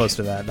sick. So close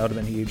to that. That would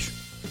have been huge.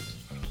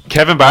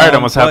 Kevin Byard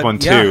almost had one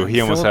too. He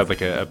almost had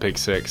like a pick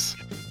six.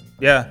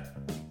 Yeah.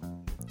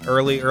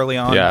 Early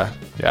on.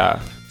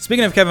 Yeah.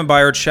 Speaking of Kevin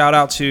Byard, shout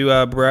out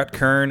to Brett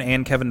Kern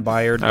and Kevin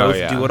Byard,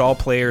 both do-it-all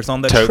players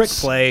on the trick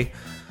play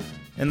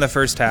in the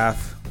first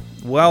half.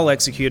 Well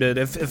executed.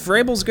 If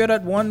Vrabel's good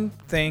at one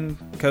thing,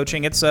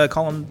 coaching, it's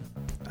calling.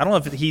 I don't know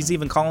if he's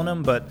even calling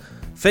them, but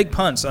fake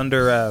punts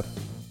under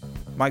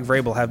Mike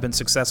Vrabel have been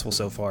successful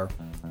so far.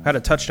 Had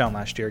a touchdown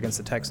last year against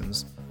the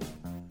Texans.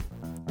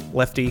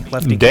 Lefty.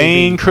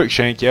 Dane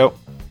Cruikshank, yep.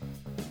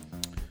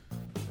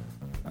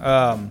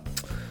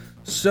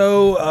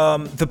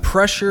 So the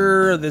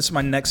pressure, this is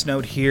my next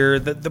note here.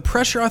 The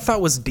pressure I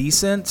thought was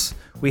decent.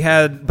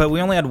 But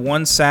we only had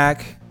 1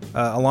 sack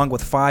along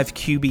with 5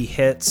 QB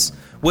hits,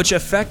 which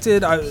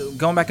affected,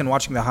 going back and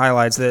watching the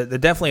highlights, that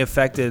definitely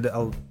affected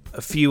a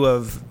few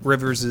of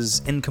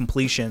Rivers'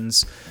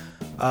 incompletions.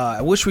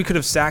 I wish we could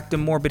have sacked him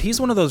more, but he's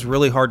one of those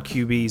really hard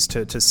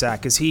QBs to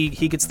sack because he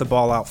gets the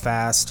ball out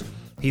fast.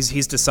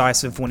 He's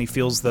decisive when he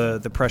feels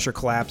the pressure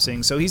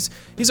collapsing. So he's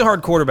a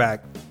hard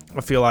quarterback,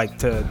 I feel like,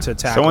 to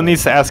tackle. Someone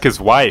needs to ask his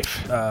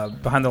wife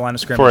behind the line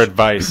of scrimmage for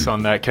advice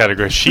on that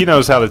category. She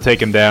knows how to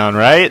take him down,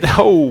 right?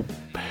 Oh,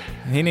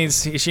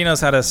 she knows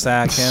how to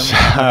sack him.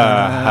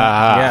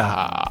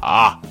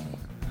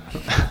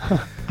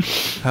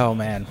 Oh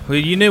man,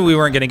 you knew we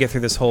weren't going to get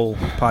through this whole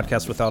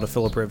podcast without a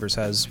Phillip Rivers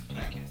has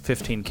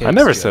 15 kids. I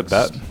never said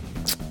that.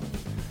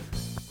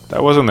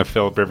 That wasn't a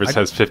Phillip Rivers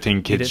has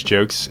 15 kids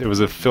jokes. It was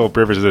a Phillip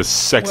Rivers is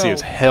sexy as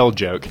hell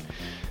joke.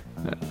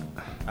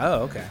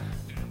 Oh, okay.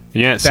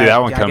 You didn't see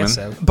that one coming.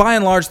 So. By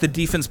and large, the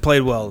defense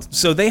played well.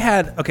 So they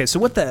had so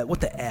what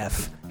the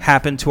F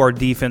happened to our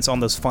defense on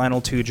those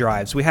final 2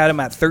 drives? We had them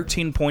at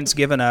 13 points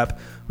given up.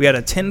 We had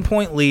a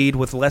 10-point lead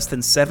with less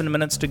than 7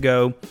 minutes to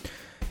go.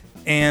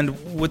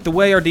 And with the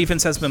way our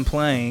defense has been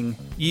playing,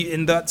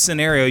 in that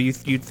scenario,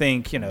 you'd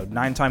think,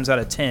 9 times out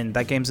of 10,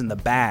 that game's in the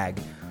bag.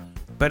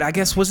 But I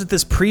guess, was it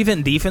this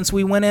prevent defense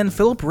we went in?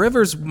 Phillip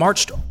Rivers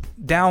marched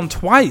down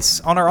twice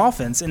on our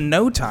offense in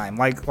no time.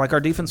 Like our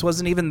defense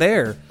wasn't even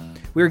there.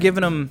 We were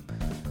giving them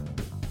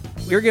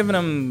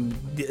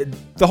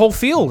the whole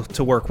field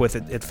to work with.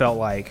 It felt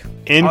like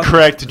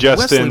incorrect,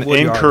 Justin.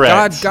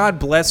 Incorrect. God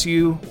bless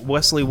you,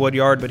 Wesley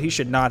Woodyard, but he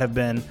should not have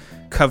been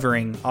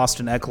covering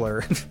Austin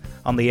Eckler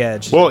on the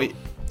edge. Well,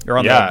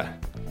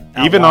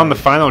 even on the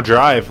final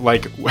drive,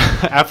 like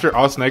after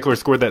Austin Eckler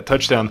scored that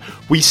touchdown,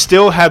 we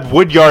still had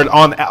Woodyard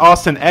on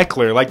Austin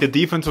Eckler. Like the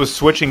defense was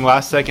switching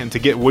last second to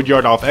get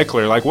Woodyard off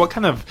Eckler. Like what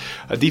kind of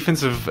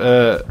defensive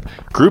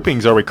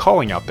groupings are we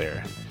calling out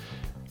there?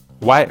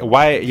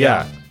 Why?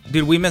 Yeah.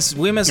 Dude, we miss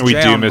We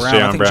Jalen do miss Brown.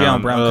 Jalen I think Brown.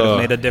 Jalen Brown could have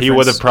made a difference. He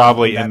would have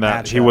probably he would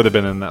have matchup.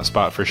 been in that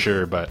spot for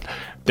sure. But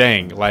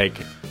dang, like.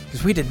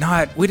 Because we did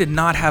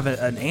not have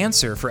an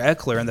answer for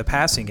Eckler in the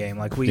passing game.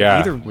 Like we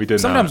did.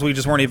 Sometimes we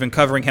just weren't even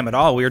covering him at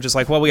all. We were just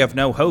like, well, we have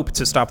no hope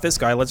to stop this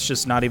guy. Let's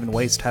just not even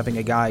waste having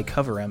a guy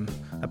cover him.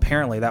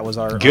 Apparently, that was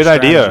our good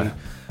idea.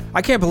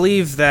 I can't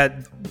believe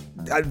that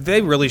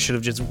they really should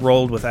have just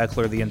rolled with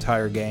Eckler the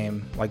entire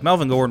game. Like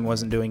Melvin Gordon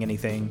wasn't doing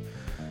anything,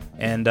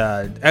 and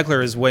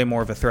Eckler is way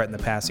more of a threat in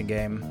the passing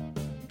game.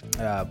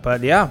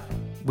 But yeah,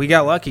 we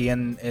got lucky,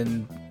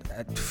 and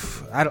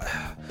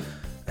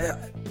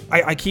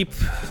I keep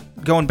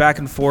going back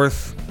and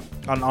forth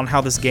on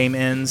how this game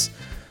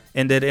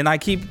ended, and I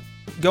keep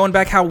going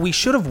back how we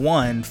should have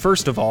won.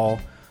 First of all,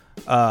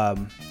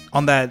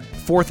 on that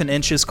 4th and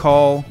inches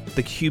call,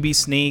 the QB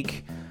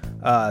sneak,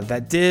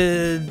 that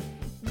did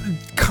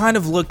kind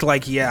of looked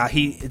like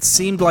it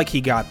seemed like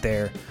he got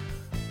there.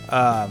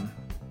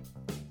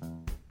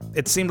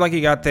 It seemed like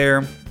he got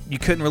there. You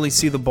couldn't really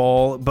see the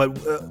ball,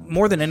 but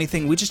more than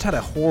anything, we just had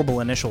a horrible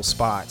initial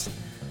spot.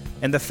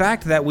 And the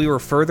fact that we were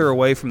further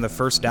away from the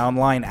first down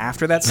line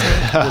after that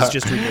sneak was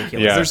just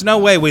ridiculous. Yeah. There's no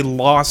way we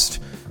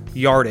lost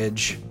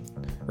yardage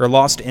or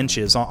lost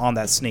inches on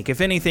that sneak.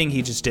 If anything,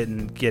 he just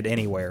didn't get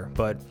anywhere.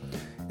 But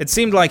it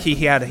seemed like he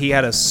had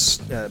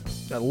a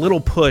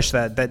little push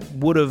that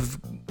would have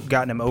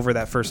gotten him over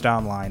that first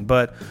down line.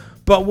 But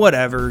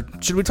whatever.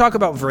 Should we talk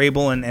about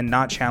Vrabel and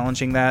not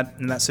challenging that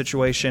in that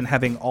situation,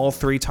 having all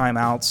 3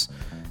 timeouts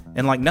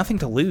and like nothing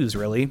to lose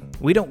really?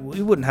 We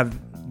wouldn't have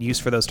use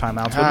for those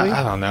timeouts, would we?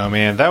 I don't know,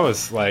 man. That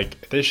was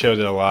like they showed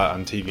it a lot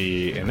on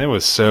TV, and it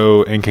was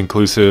so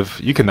inconclusive.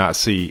 You could not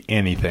see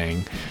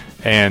anything,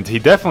 and he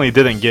definitely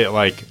didn't get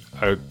like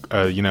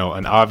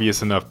an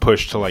obvious enough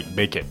push to like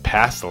make it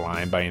past the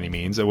line by any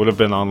means. It would have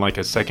been on like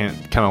a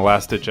second kind of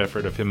last ditch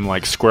effort of him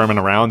like squirming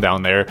around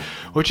down there,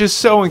 which is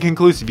so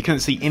inconclusive. You couldn't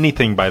see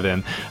anything by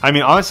then. I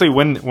mean, honestly,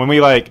 when we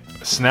like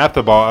snapped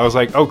the ball, I was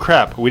like, oh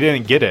crap, we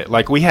didn't get it.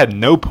 Like we had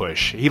no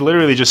push. He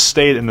literally just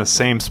stayed in the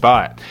same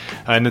spot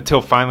and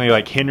until finally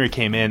like Henry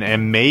came in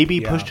and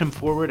maybe pushed him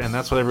forward, and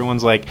that's what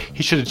everyone's like,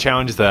 he should have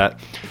challenged that.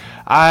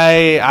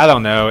 I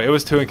don't know. It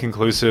was too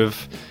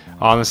inconclusive.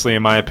 Honestly,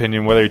 in my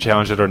opinion, whether he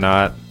challenged it or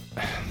not,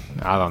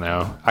 I don't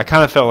know. I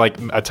kind of felt like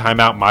a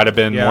timeout might have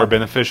been more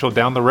beneficial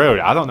down the road.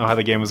 I don't know how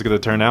the game was going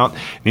to turn out.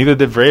 Neither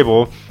did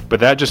Vrabel, but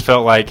that just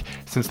felt like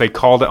since they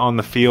called it on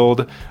the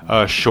field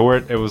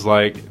short, it was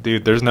like,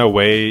 dude, there's no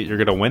way you're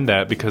going to win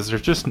that because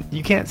there's just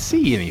you can't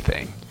see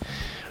anything.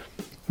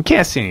 You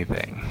can't see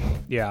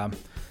anything. Yeah,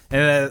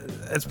 and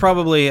it's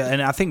probably,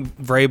 and I think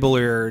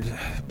Vrabel or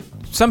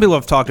some people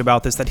have talked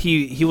about this, that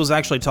he was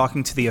actually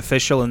talking to the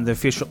official, and the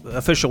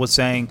official was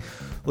saying,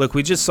 look,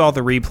 we just saw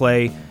the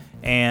replay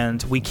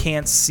and we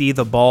can't see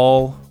the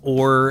ball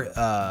or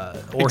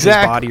his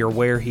body or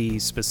where he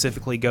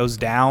specifically goes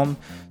down.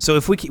 So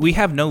if we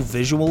have no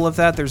visual of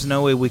that, there's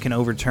no way we can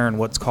overturn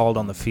what's called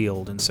on the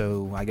field. And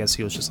so I guess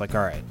he was just like,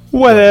 all right,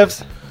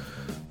 whatevs.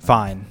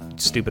 Fine,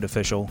 stupid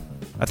official.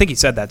 I think he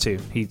said that too.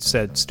 He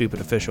said stupid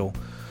official.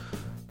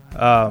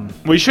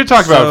 We should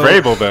talk about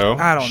Vrabel, though.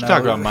 I don't know. We should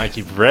talk about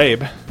Mikey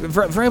Vrabe.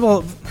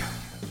 Vrabel,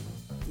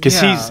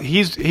 because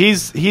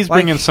he's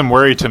bringing some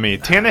worry to me.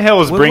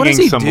 Tannehill is bringing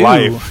some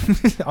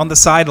life on the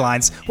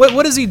sidelines.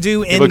 What does he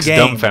do in game? He looks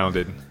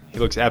dumbfounded. He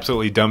looks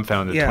absolutely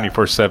dumbfounded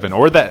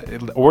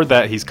 24/7, or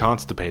that he's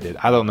constipated.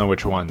 I don't know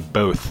which one.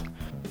 Both.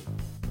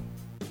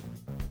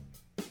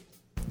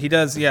 He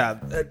does, yeah.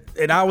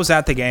 And I was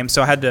at the game,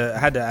 so I had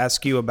to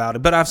ask you about it.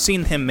 But I've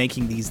seen him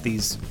making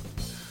these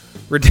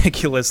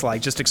ridiculous,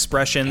 like, just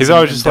expressions. He's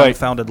always just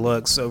dumbfounded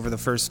looks over the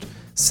first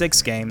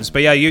 6 games.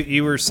 But yeah,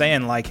 you were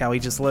saying like how he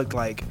just looked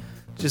like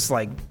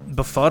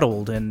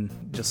befuddled and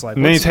just like.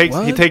 And then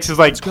he takes his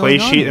like play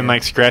sheet and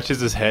like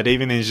scratches his head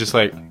even, and he's just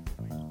like.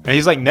 And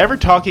he's like never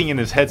talking in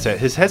his headset.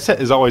 His headset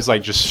is always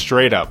like just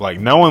straight up. Like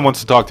no one wants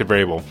to talk to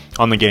Vrabel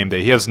on the game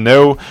day. He has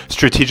no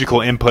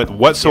strategical input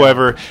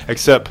whatsoever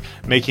except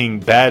making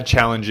bad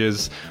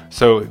challenges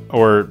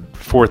or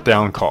 4th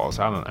down calls.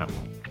 I don't know.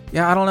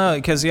 Yeah, I don't know,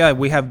 because,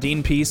 we have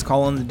Dean Pease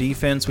calling the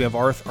defense. We have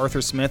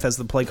Arthur Smith as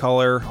the play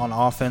caller on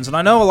offense. And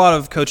I know a lot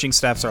of coaching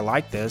staffs are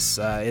like this,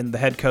 and the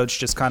head coach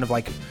just kind of,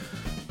 like,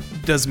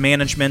 does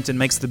management and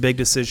makes the big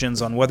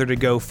decisions on whether to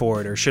go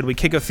for it, or should we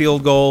kick a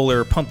field goal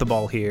or punt the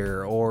ball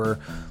here, or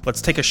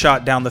let's take a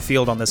shot down the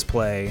field on this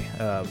play,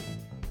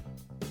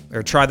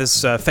 or try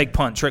this fake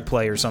punt trick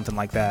play or something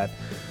like that.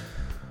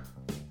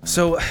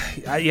 So,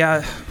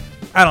 I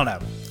don't know.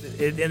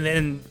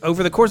 And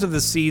over the course of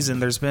the season,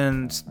 there's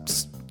been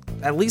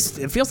at least,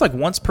 it feels like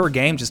once per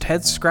game, just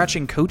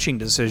head-scratching coaching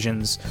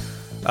decisions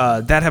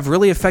that have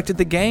really affected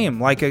the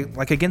game. Like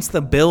against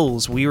the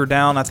Bills, we were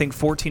down, I think,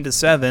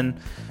 14-7,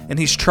 and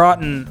he's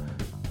trotting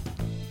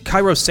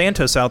Cairo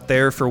Santos out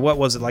there for, what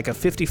was it, like a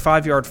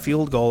 55-yard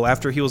field goal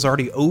after he was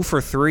already 0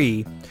 for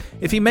 3.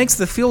 If he makes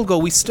the field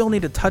goal, we still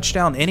need a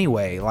touchdown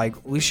anyway. Like,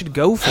 we should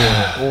go for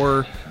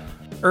it,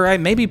 or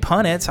maybe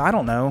punt it. I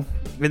don't know.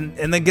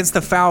 And against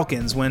the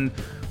Falcons, when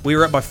we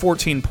were up by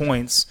 14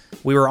 points,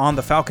 we were on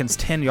the Falcons'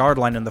 10-yard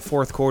line in the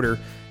fourth quarter,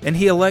 and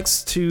he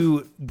elects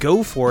to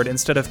go for it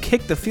instead of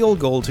kick the field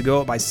goal to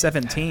go up by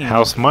 17.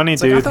 House money,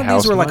 it's dude. Like, I thought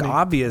House these were money. like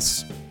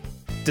obvious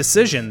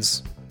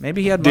decisions.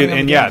 Maybe he had money. Dude,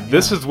 and yeah,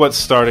 this is what's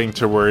starting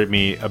to worry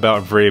me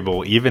about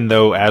Vrabel, even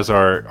though as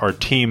our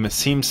team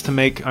seems to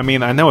make, I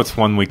mean, I know it's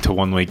 1 week to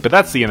 1 week, but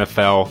that's the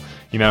NFL.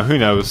 You know, who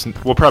knows?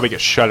 We'll probably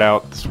get shut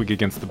out this week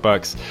against the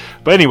Bucs.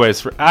 But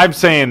anyways, I'm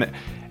saying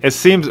it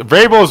seems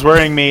Vrabel is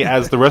worrying me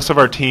as the rest of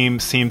our team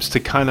seems to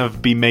kind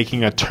of be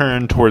making a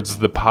turn towards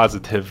the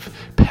positive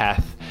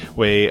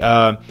pathway.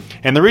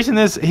 And the reason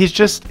is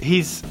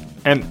he's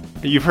and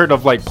you've heard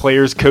of like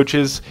players,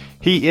 coaches.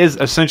 He is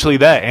essentially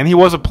that, and he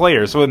was a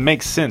player, so it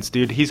makes sense,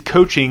 dude. He's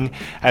coaching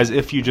as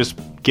if you just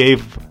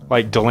gave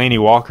like Delaney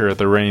Walker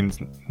the reins.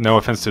 No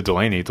offense to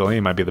Delaney.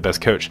 Delaney might be the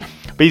best coach,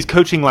 but he's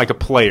coaching like a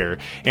player.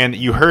 And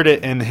you heard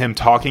it in him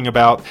talking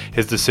about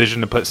his decision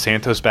to put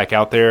Santos back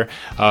out there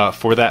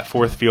for that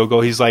fourth field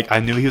goal. He's like, I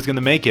knew he was going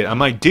to make it. I'm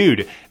like,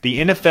 dude, the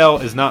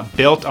NFL is not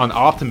built on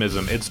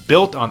optimism. It's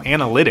built on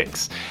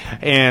analytics.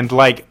 And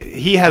like,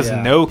 he has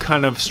no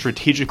kind of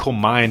strategical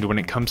mind when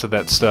it comes to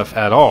that stuff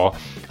at all,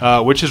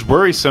 which is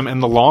worrisome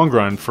in the long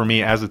run for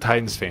me as a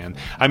Titans fan.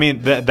 I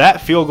mean,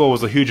 that field goal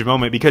was a huge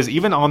moment because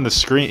even on the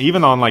screen,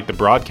 even on like the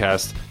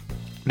broadcast,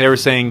 they were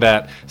saying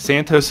that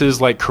Santos's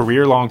like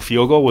career-long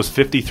field goal was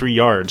 53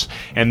 yards,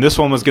 and this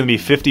one was going to be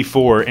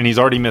 54, and he's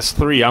already missed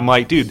 3. I'm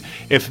like, dude,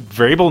 if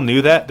Vrabel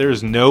knew that,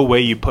 there's no way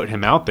you put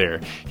him out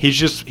there.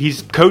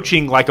 He's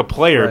coaching like a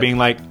player, being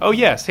like, oh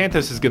yeah,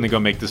 Santos is going to go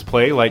make this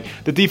play. Like,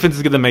 the defense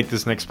is going to make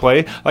this next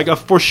play. Like,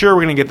 for sure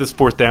we're going to get this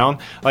fourth down.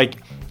 Like,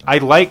 I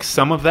like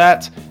some of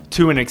that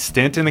to an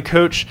extent in a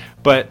coach,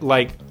 but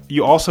like,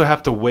 you also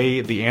have to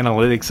weigh the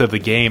analytics of the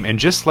game and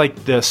just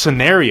like the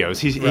scenarios.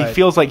 He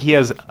feels like he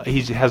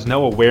has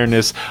no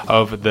awareness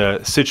of the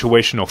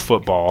situational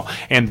football,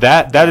 and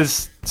that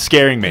is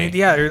scaring me.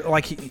 Yeah,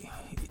 like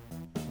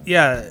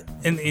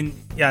and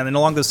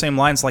along those same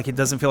lines, like, it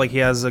doesn't feel like he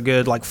has a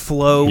good like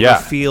flow or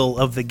feel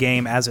of the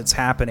game as it's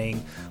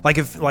happening. Like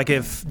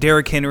if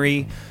Derrick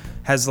Henry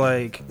has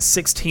like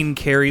 16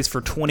 carries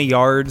for 20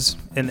 yards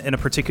in a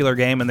particular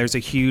game, and there's a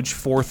huge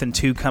 4th and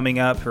 2 coming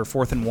up, or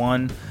 4th and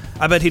 1,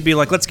 I bet he'd be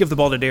like, let's give the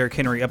ball to Derrick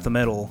Henry up the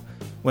middle.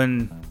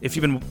 When if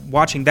you've been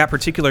watching that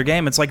particular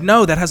game, it's like,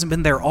 no, that hasn't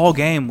been there all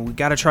game. We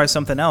got to try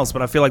something else.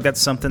 But I feel like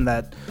that's something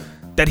that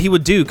he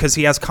would do because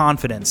he has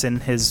confidence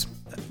in his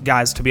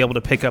guys to be able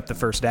to pick up the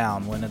first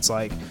down. When it's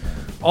like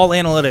all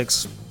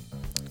analytics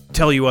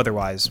tell you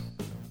otherwise.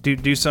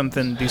 Do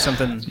something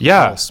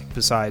else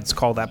besides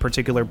call that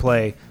particular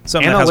play.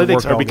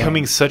 Analytics are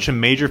becoming such a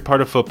major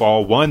part of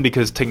football. One,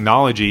 because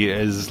technology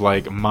is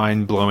like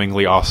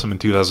mind-blowingly awesome in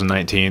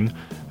 2019.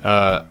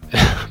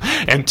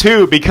 And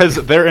 2, because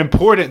they're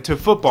important to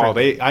football.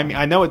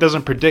 I know it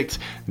doesn't predict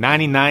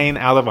 99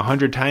 out of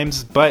 100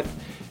 times, but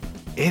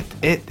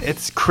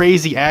it's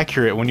crazy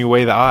accurate when you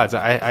weigh the odds.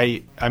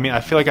 I mean, I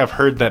feel like I've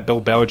heard that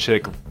Bill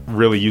Belichick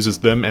really uses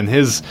them in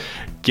his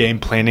game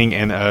planning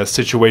and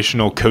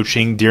situational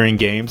coaching during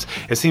games.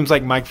 It seems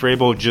like Mike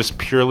Vrabel just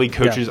purely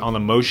coaches on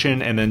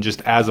emotion and then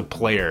just as a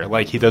player.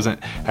 Like, he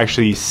doesn't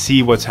actually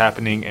see what's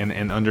happening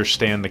and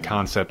understand the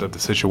concept of the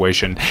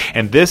situation.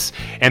 And this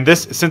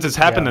since it's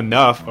happened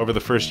enough over the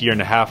first year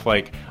and a half,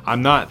 like,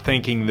 I'm not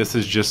thinking this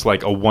is just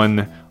like a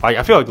one. Like,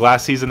 I feel like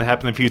last season it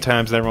happened a few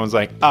times and everyone's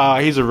like,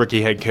 he's a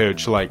rookie head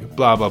coach, like,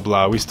 blah, blah,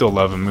 blah. We still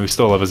love him. We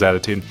still love his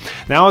attitude.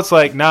 Now it's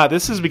like, nah,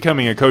 this is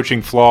becoming a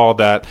coaching flaw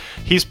that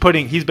he's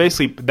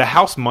basically, the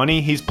house money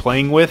he's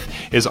playing with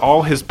is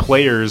all his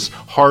players'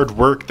 hard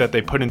work that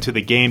they put into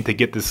the game to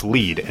get this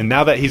lead. And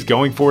now that he's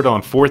going for it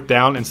on 4th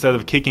down instead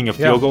of kicking a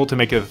field goal to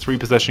make it a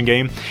 3-possession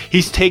game,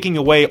 he's taking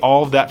away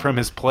all of that from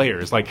his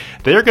players. Like,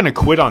 they're going to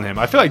quit on him.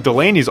 I feel like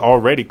Delaney's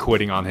already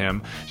quitting on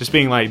him, just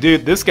being like,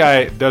 dude, this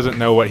guy doesn't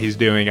know what he's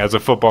doing as a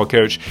football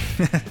coach.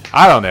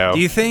 I don't know. Do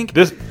you think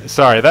this?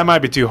 Sorry, that might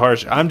be too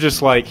harsh. I'm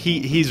just like,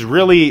 he's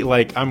really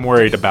like, I'm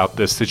worried about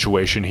this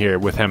situation here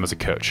with him as a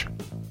coach,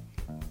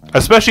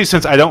 especially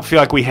since I don't feel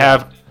like we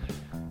have.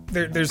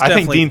 I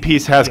think Dean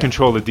Pease has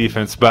control of the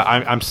defense, but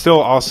I'm still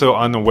also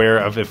unaware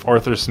of if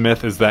Arthur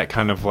Smith is that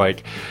kind of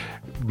like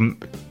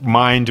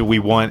mind we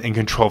want in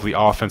control of the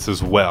offense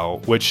as well,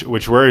 which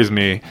worries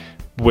me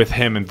with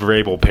him and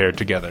Vrabel paired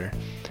together.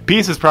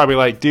 Peace is probably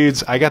like,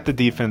 dudes, I got the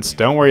defense.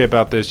 Don't worry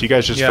about this. You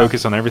guys just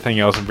focus on everything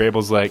else. And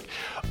Vrabel's like,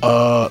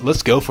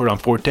 let's go for it on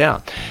 4th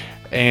down.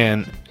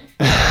 And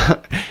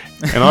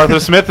Arthur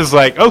Smith is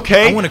like,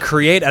 okay. I want to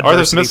create adversity.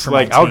 Arthur Smith's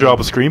like, I'll drop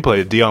a screenplay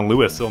to Dion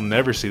Lewis. They'll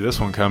never see this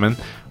one coming,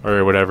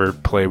 or whatever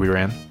play we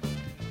ran.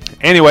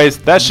 Anyways,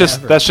 that's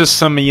just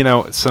some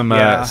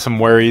some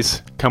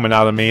worries coming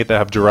out of me that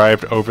have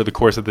derived over the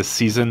course of this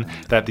season,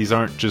 that these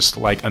aren't just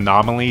like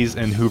anomalies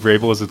in who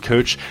Vrabel is as a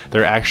coach.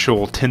 They're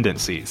actual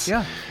tendencies.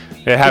 Yeah.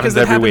 It happens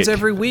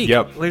every week.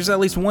 Yep. There's at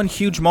least one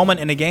huge moment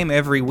in a game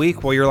every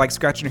week where you're like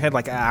scratching your head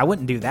like, I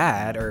wouldn't do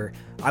that, or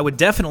I would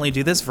definitely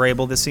do this,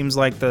 Vrabel. This seems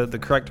like the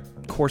correct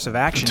course of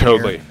action.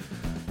 Totally. Here.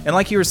 And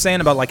like you were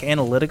saying about like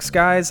analytics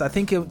guys, I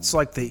think it's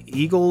like the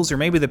Eagles or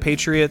maybe the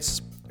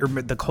Patriots or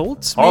the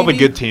Colts. Maybe? All the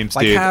good teams,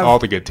 like, dude. All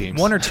the good teams.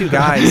 One or two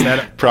guys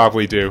that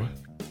probably do.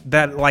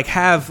 That like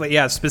have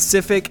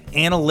specific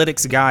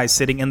analytics guys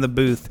sitting in the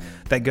booth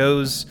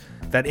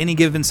that any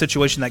given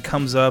situation that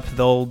comes up,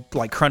 they'll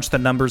like crunch the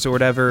numbers or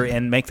whatever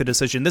and make the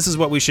decision. This is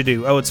what we should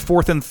do. Oh, it's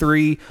 4th and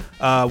 3.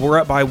 We're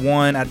up by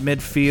 1 at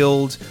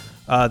midfield.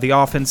 The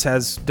offense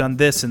has done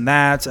this and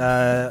that.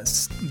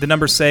 The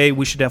numbers say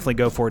we should definitely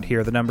go for it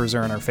here. The numbers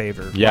are in our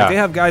favor. Yeah. Like, they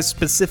have guys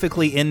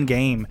specifically in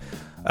game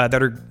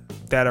that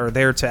are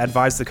there to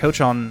advise the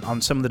coach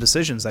on some of the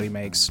decisions that he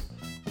makes.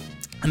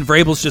 And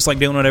Vrabel's just like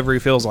doing whatever he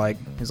feels like.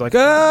 He's like,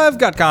 I've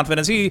got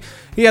confidence. He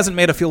hasn't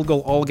made a field goal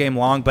all game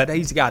long, but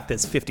he's got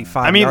this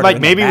 55. I mean, like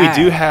maybe we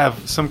do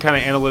have some kind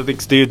of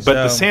analytics dude, but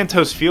the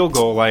Santos field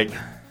goal, like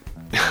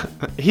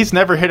he's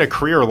never hit a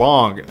career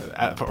long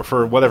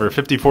for whatever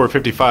 54,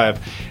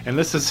 55, and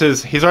this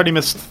is he's already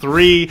missed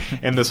 3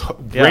 in this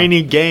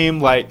rainy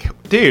game.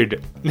 Like,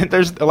 dude,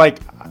 there's like.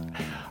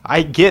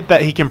 I get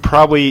that he can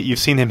probably, you've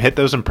seen him hit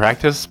those in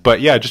practice,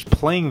 but yeah, just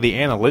playing the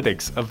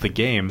analytics of the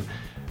game,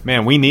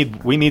 man, we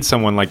need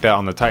someone like that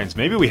on the Titans.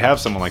 Maybe we have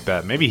someone like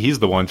that. Maybe he's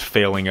the one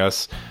failing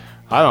us.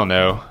 I don't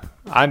know.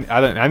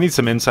 I need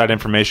some inside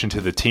information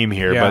to the team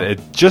here, but it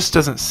just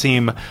doesn't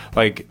seem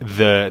like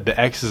the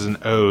X's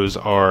and O's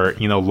are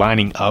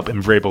lining up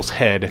in Vrabel's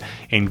head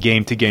in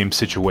game-to-game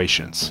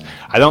situations.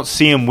 I don't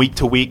see him week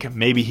to week.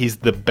 Maybe he's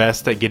the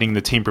best at getting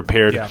the team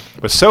prepared. Yeah.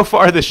 But so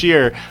far this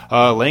year,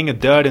 laying a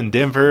dud in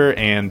Denver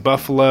and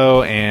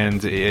Buffalo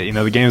and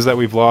the games that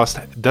we've lost,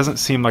 doesn't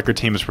seem like our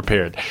team is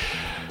prepared.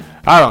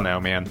 I don't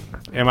know, man.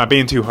 Am I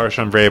being too harsh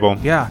on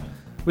Vrabel? Yeah.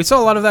 We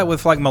saw a lot of that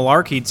with like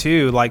Malarkey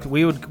too. Like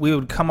we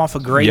would come off a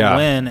great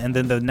win, and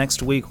then the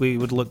next week we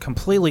would look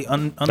completely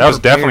unprepared. That was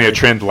definitely a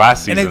trend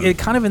last season. And it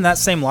kind of in that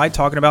same light,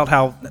 talking about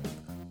how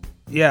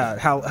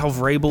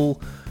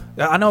Vrabel.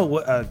 I know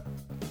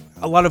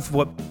a lot of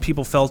what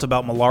people felt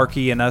about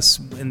Malarkey and us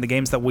in the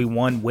games that we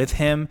won with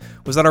him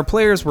was that our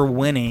players were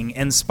winning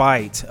in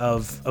spite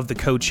of the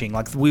coaching.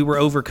 Like we were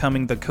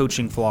overcoming the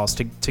coaching flaws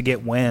to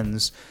get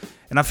wins.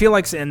 And I feel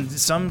like in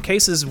some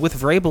cases with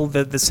Vrabel,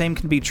 the same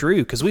can be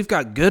true because we've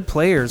got good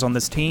players on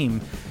this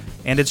team,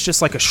 and it's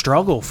just like a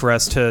struggle for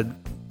us to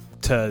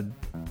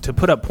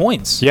put up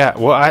points. Yeah,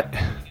 well,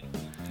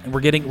 and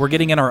we're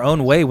getting in our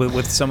own way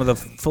with some of the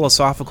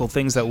philosophical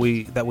things that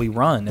we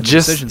run and the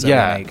decisions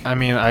that we make. I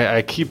mean,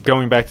 I keep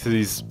going back to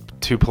these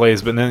 2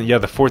 plays, but then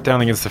the 4th down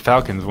against the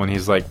Falcons when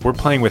he's like, we're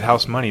playing with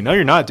house money. No,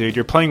 you're not, dude.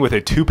 You're playing with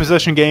a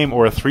 2-possession game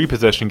or a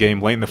 3-possession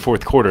game late in the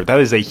 4th quarter. That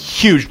is a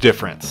huge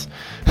difference.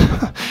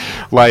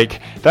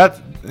 Like that.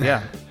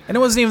 Yeah. And it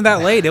wasn't even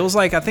that late. It was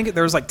like, I think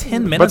there was like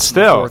 10 minutes in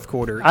the 4th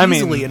quarter.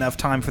 Easily enough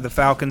time for the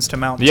Falcons to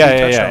mount 2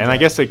 touchdowns. Yeah. And I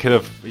guess they could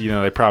have,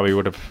 they probably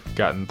would have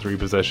gotten 3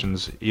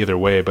 possessions either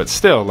way. But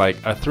still, like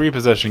a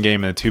 3-possession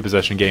game and a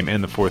 2-possession game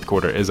in the 4th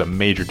quarter is a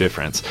major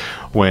difference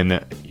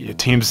when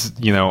teams,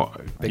 you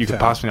could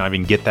possibly not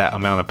even get that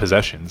amount of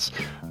possessions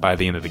by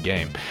the end of the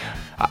game.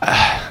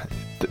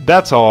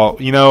 That's all.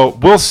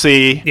 We'll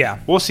see. Yeah.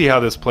 We'll see how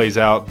this plays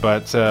out.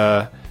 But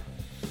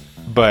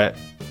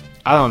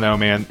I don't know,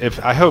 man.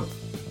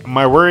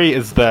 My worry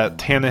is that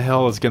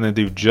Tannehill is going to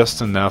do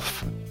just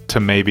enough to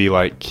maybe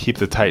like keep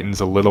the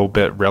Titans a little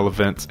bit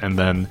relevant, and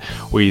then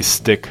we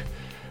stick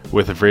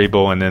with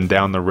Vrabel, and then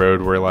down the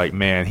road we're like,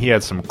 man, he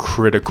had some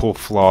critical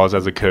flaws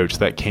as a coach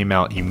that came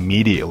out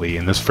immediately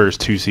in this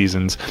first 2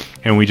 seasons,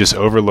 and we just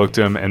overlooked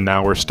him, and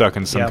now we're stuck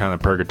in some kind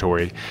of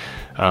purgatory.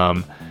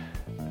 I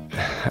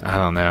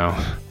don't know.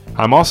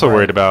 I'm also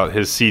worried about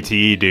his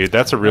CTE, dude.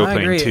 That's a real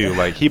thing too.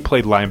 Like he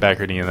played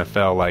linebacker in the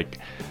NFL. Like,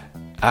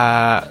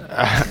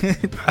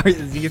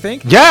 you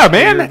think? Yeah,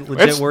 man.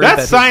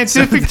 That's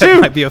scientific too.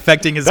 That might be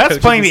affecting his. That's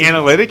playing the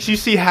analytics. You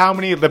see how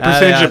many the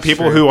percentage of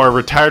people who are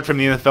retired from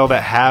the NFL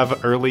that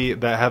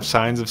have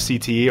signs of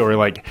CTE or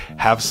like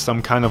have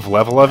some kind of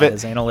level of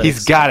it.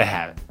 He's got to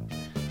have it.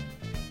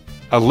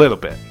 A little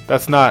bit.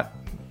 It's not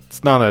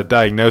a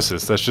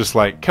diagnosis. That's just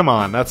like, come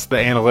on. That's the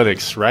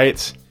analytics,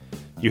 right?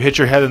 You hit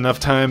your head enough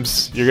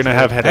times, you're gonna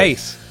have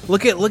headaches. Hey,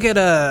 look at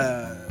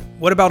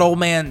what about old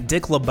man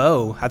Dick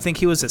LeBeau? I think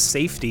he was a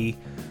safety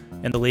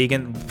in the league,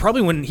 and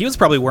he was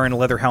probably wearing a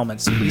leather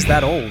helmet. So he's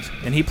that old,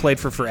 and he played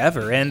for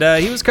forever, and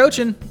he was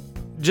coaching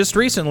just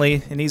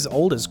recently, and he's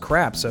old as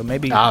crap. So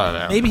maybe I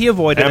don't know. Maybe he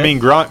avoided. I mean,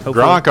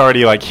 Gronk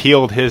already like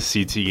healed his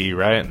CTE,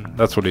 right?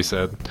 That's what he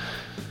said.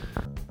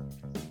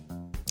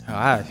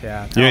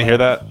 Yeah. You didn't hear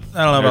that?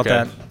 I don't know about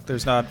that.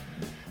 There's not.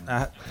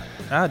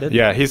 I did.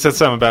 Yeah, he said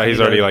something about he's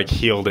already like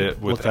healed it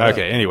with.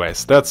 Okay,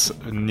 anyways, that's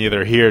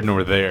neither here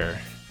nor there.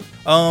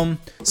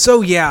 So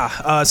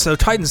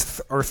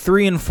Titans are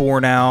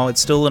 3-4 now. It's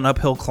still an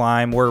uphill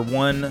climb. We're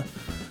one,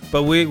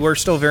 but we're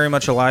still very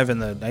much alive in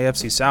the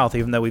AFC South,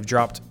 even though we've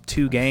dropped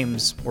 2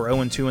 games. We're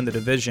 0-2 in the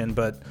division,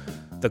 but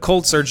the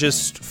Colts are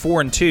just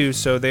 4-2,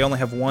 so they only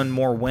have one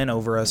more win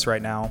over us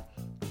right now.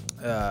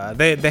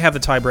 They have the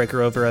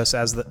tiebreaker over us,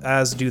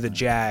 as do the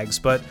Jags.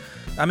 But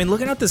I mean,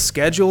 looking at the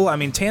schedule, I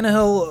mean,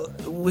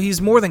 Tannehill, he's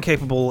more than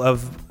capable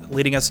of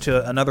leading us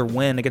to another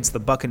win against the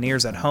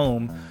Buccaneers at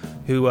home,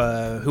 who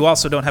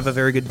also don't have a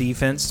very good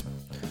defense.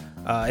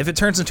 If it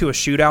turns into a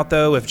shootout,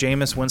 though, if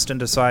Jameis Winston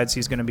decides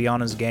he's going to be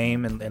on his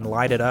game and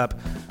light it up,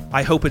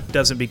 I hope it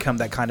doesn't become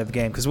that kind of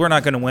game, because we're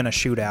not going to win a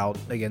shootout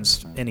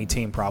against any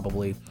team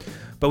probably.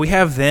 But we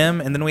have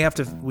them, and then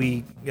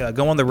we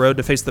go on the road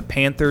to face the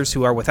Panthers,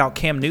 who are without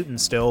Cam Newton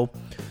still.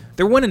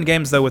 They're winning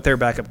games, though, with their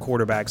backup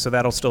quarterback, so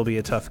that'll still be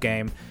a tough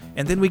game.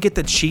 And then we get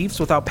the Chiefs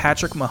without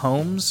Patrick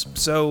Mahomes.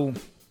 So,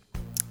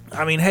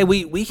 I mean, hey,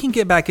 we can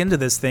get back into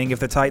this thing if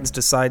the Titans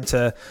decide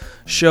to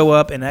show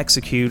up and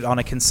execute on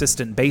a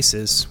consistent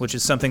basis, which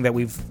is something that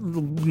we've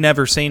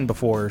never seen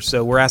before.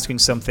 So we're asking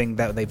something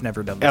that they've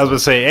never done before. I was going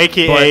to say,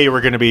 AKA,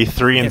 we're going to be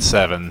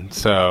 3-7,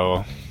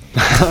 so...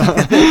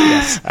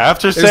 yes.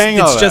 After saying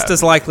all that, it's just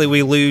as likely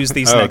we lose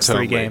these next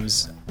 3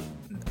 games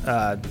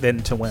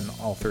than to win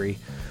all 3.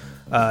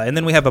 And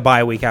then we have a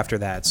bye week after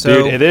that.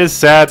 So, dude, it is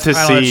sad to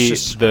see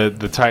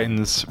the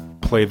Titans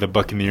play the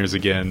Buccaneers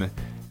again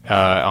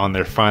on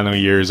their final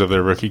years of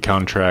their rookie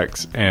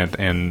contracts, and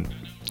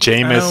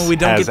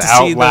Jameis has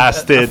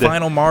outlasted the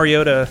final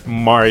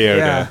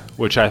Mariota,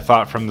 which I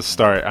thought from the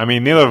start. I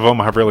mean, neither of them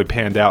have really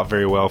panned out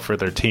very well for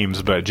their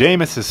teams, but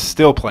Jameis is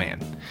still playing.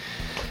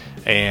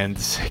 And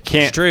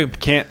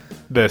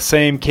the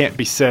same can't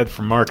be said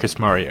for Marcus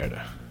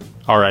Mariota.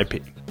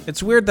 R.I.P.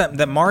 It's weird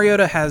that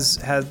Mariota has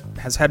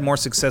had more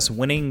success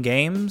winning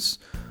games,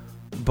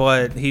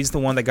 but he's the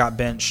one that got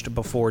benched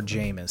before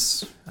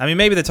Jameis. I mean,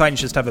 maybe the Titans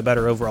just have a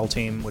better overall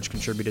team, which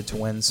contributed to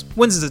wins.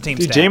 Wins as a team.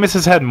 Jameis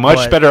has had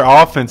much better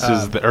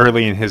offenses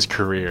early in his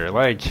career.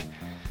 Like,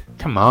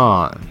 come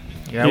on.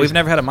 Yeah, we've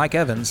never had a Mike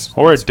Evans.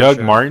 Or a Doug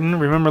Martin.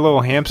 Remember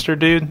little hamster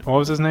dude? What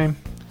was his name?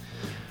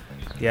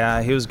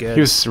 Yeah, he was good.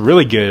 He was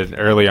really good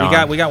early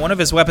on. We got one of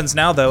his weapons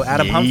now, though.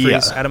 Adam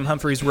Humphries. Adam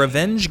Humphries'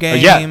 revenge game.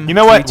 Yeah, you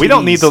know what? We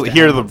don't need to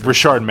hear the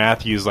Rashard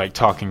Matthews like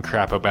talking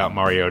crap about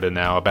Mariota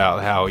now,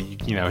 about how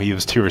he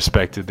was too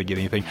respected to get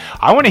anything.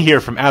 I want to hear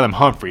from Adam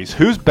Humphries.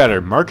 Who's better,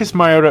 Marcus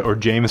Mariota or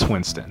Jameis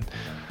Winston?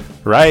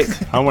 Right?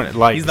 I want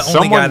he's the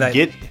only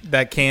guy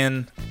that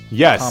can.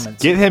 Yes,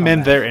 get him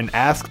in there and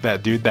ask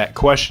that dude that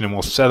question, and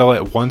we'll settle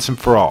it once and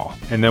for all.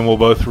 And then we'll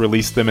both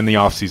release them in the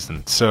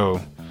offseason.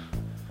 So.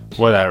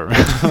 Whatever.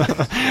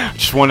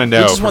 Just want to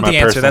know. We just want the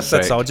answer.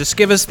 That's all. Just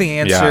give us the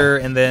answer,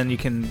 and then you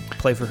can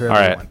play for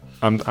whoever you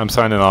want. I'm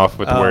signing off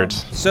with the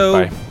words.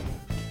 So, bye.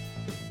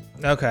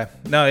 Okay.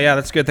 No, yeah,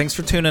 that's good. Thanks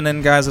for tuning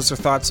in, guys. Those are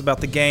thoughts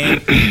about the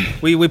game.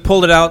 We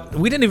pulled it out.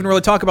 We didn't even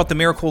really talk about the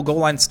miracle goal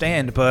line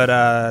stand,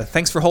 but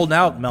thanks for holding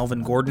out,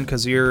 Melvin Gordon,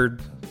 because you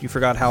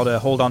forgot how to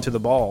hold onto the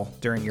ball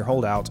during your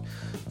holdout,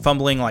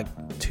 fumbling like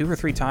 2 or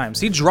 3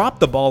 times. He dropped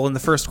the ball in the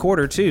first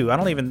quarter too. I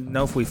don't even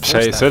know if we forced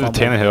that. So did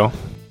Tannehill.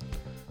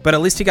 But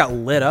at least he got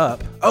lit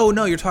up. Oh,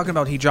 no, you're talking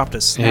about he dropped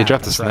a snap. Yeah, he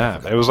dropped a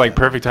snap. It was like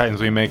perfect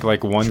Titans. We make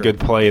like one good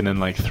play and then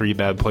like 3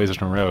 bad plays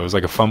in a row. It was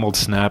like a fumbled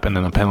snap and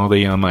then a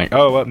penalty. And I'm like,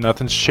 oh, well,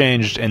 nothing's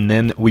changed. And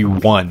then we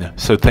won.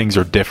 So things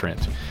are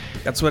different.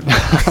 That's what.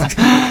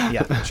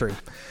 Yeah, true.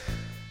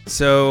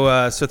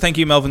 So thank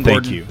you, Melvin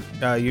Gordon.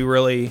 Thank you. You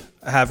really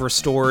have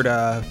restored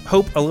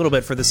hope a little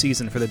bit for the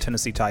season for the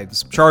Tennessee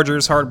Titans.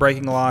 Chargers,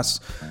 heartbreaking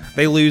loss.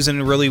 They lose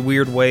in really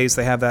weird ways.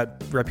 They have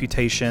that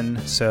reputation,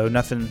 so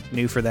nothing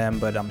new for them,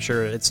 but I'm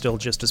sure it's still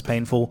just as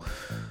painful.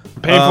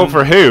 Painful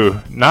for who?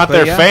 Not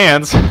their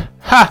fans.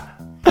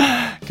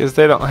 Ha! Because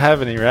they don't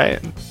have any,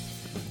 right?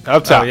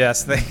 Up top. Oh,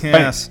 yes.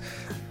 Yes.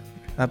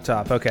 Up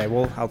top. Okay,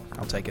 well,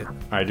 I'll take it. All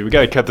right, dude, we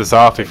got to cut this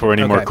off before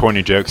any more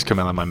corny jokes come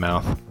out of my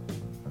mouth.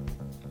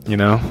 You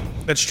know?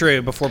 That's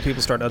true. Before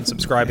people start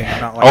unsubscribing.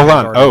 Hold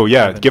on. Oh,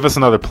 yeah. Give us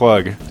another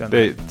plug.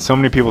 So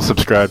many people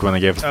subscribed when they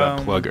gave us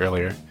that plug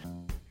earlier.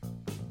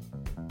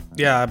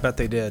 Yeah, I bet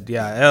they did.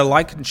 Yeah.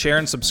 Like and share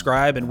and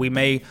subscribe, and we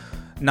may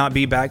not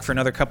be back for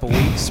another couple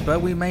weeks,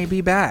 but we may be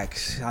back.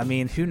 I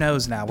mean, who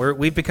knows now?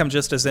 We've become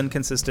just as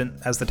inconsistent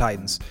as the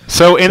Titans.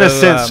 So in a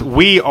sense,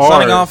 we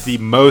are the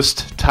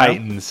most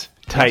Titans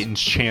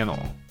channel.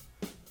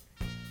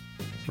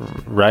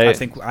 Right? I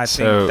think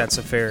that's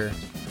a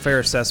fair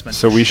assessment.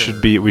 So we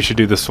should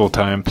do this full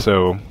time.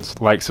 So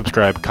like,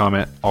 subscribe,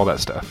 comment, all that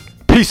stuff.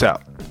 Peace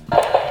out.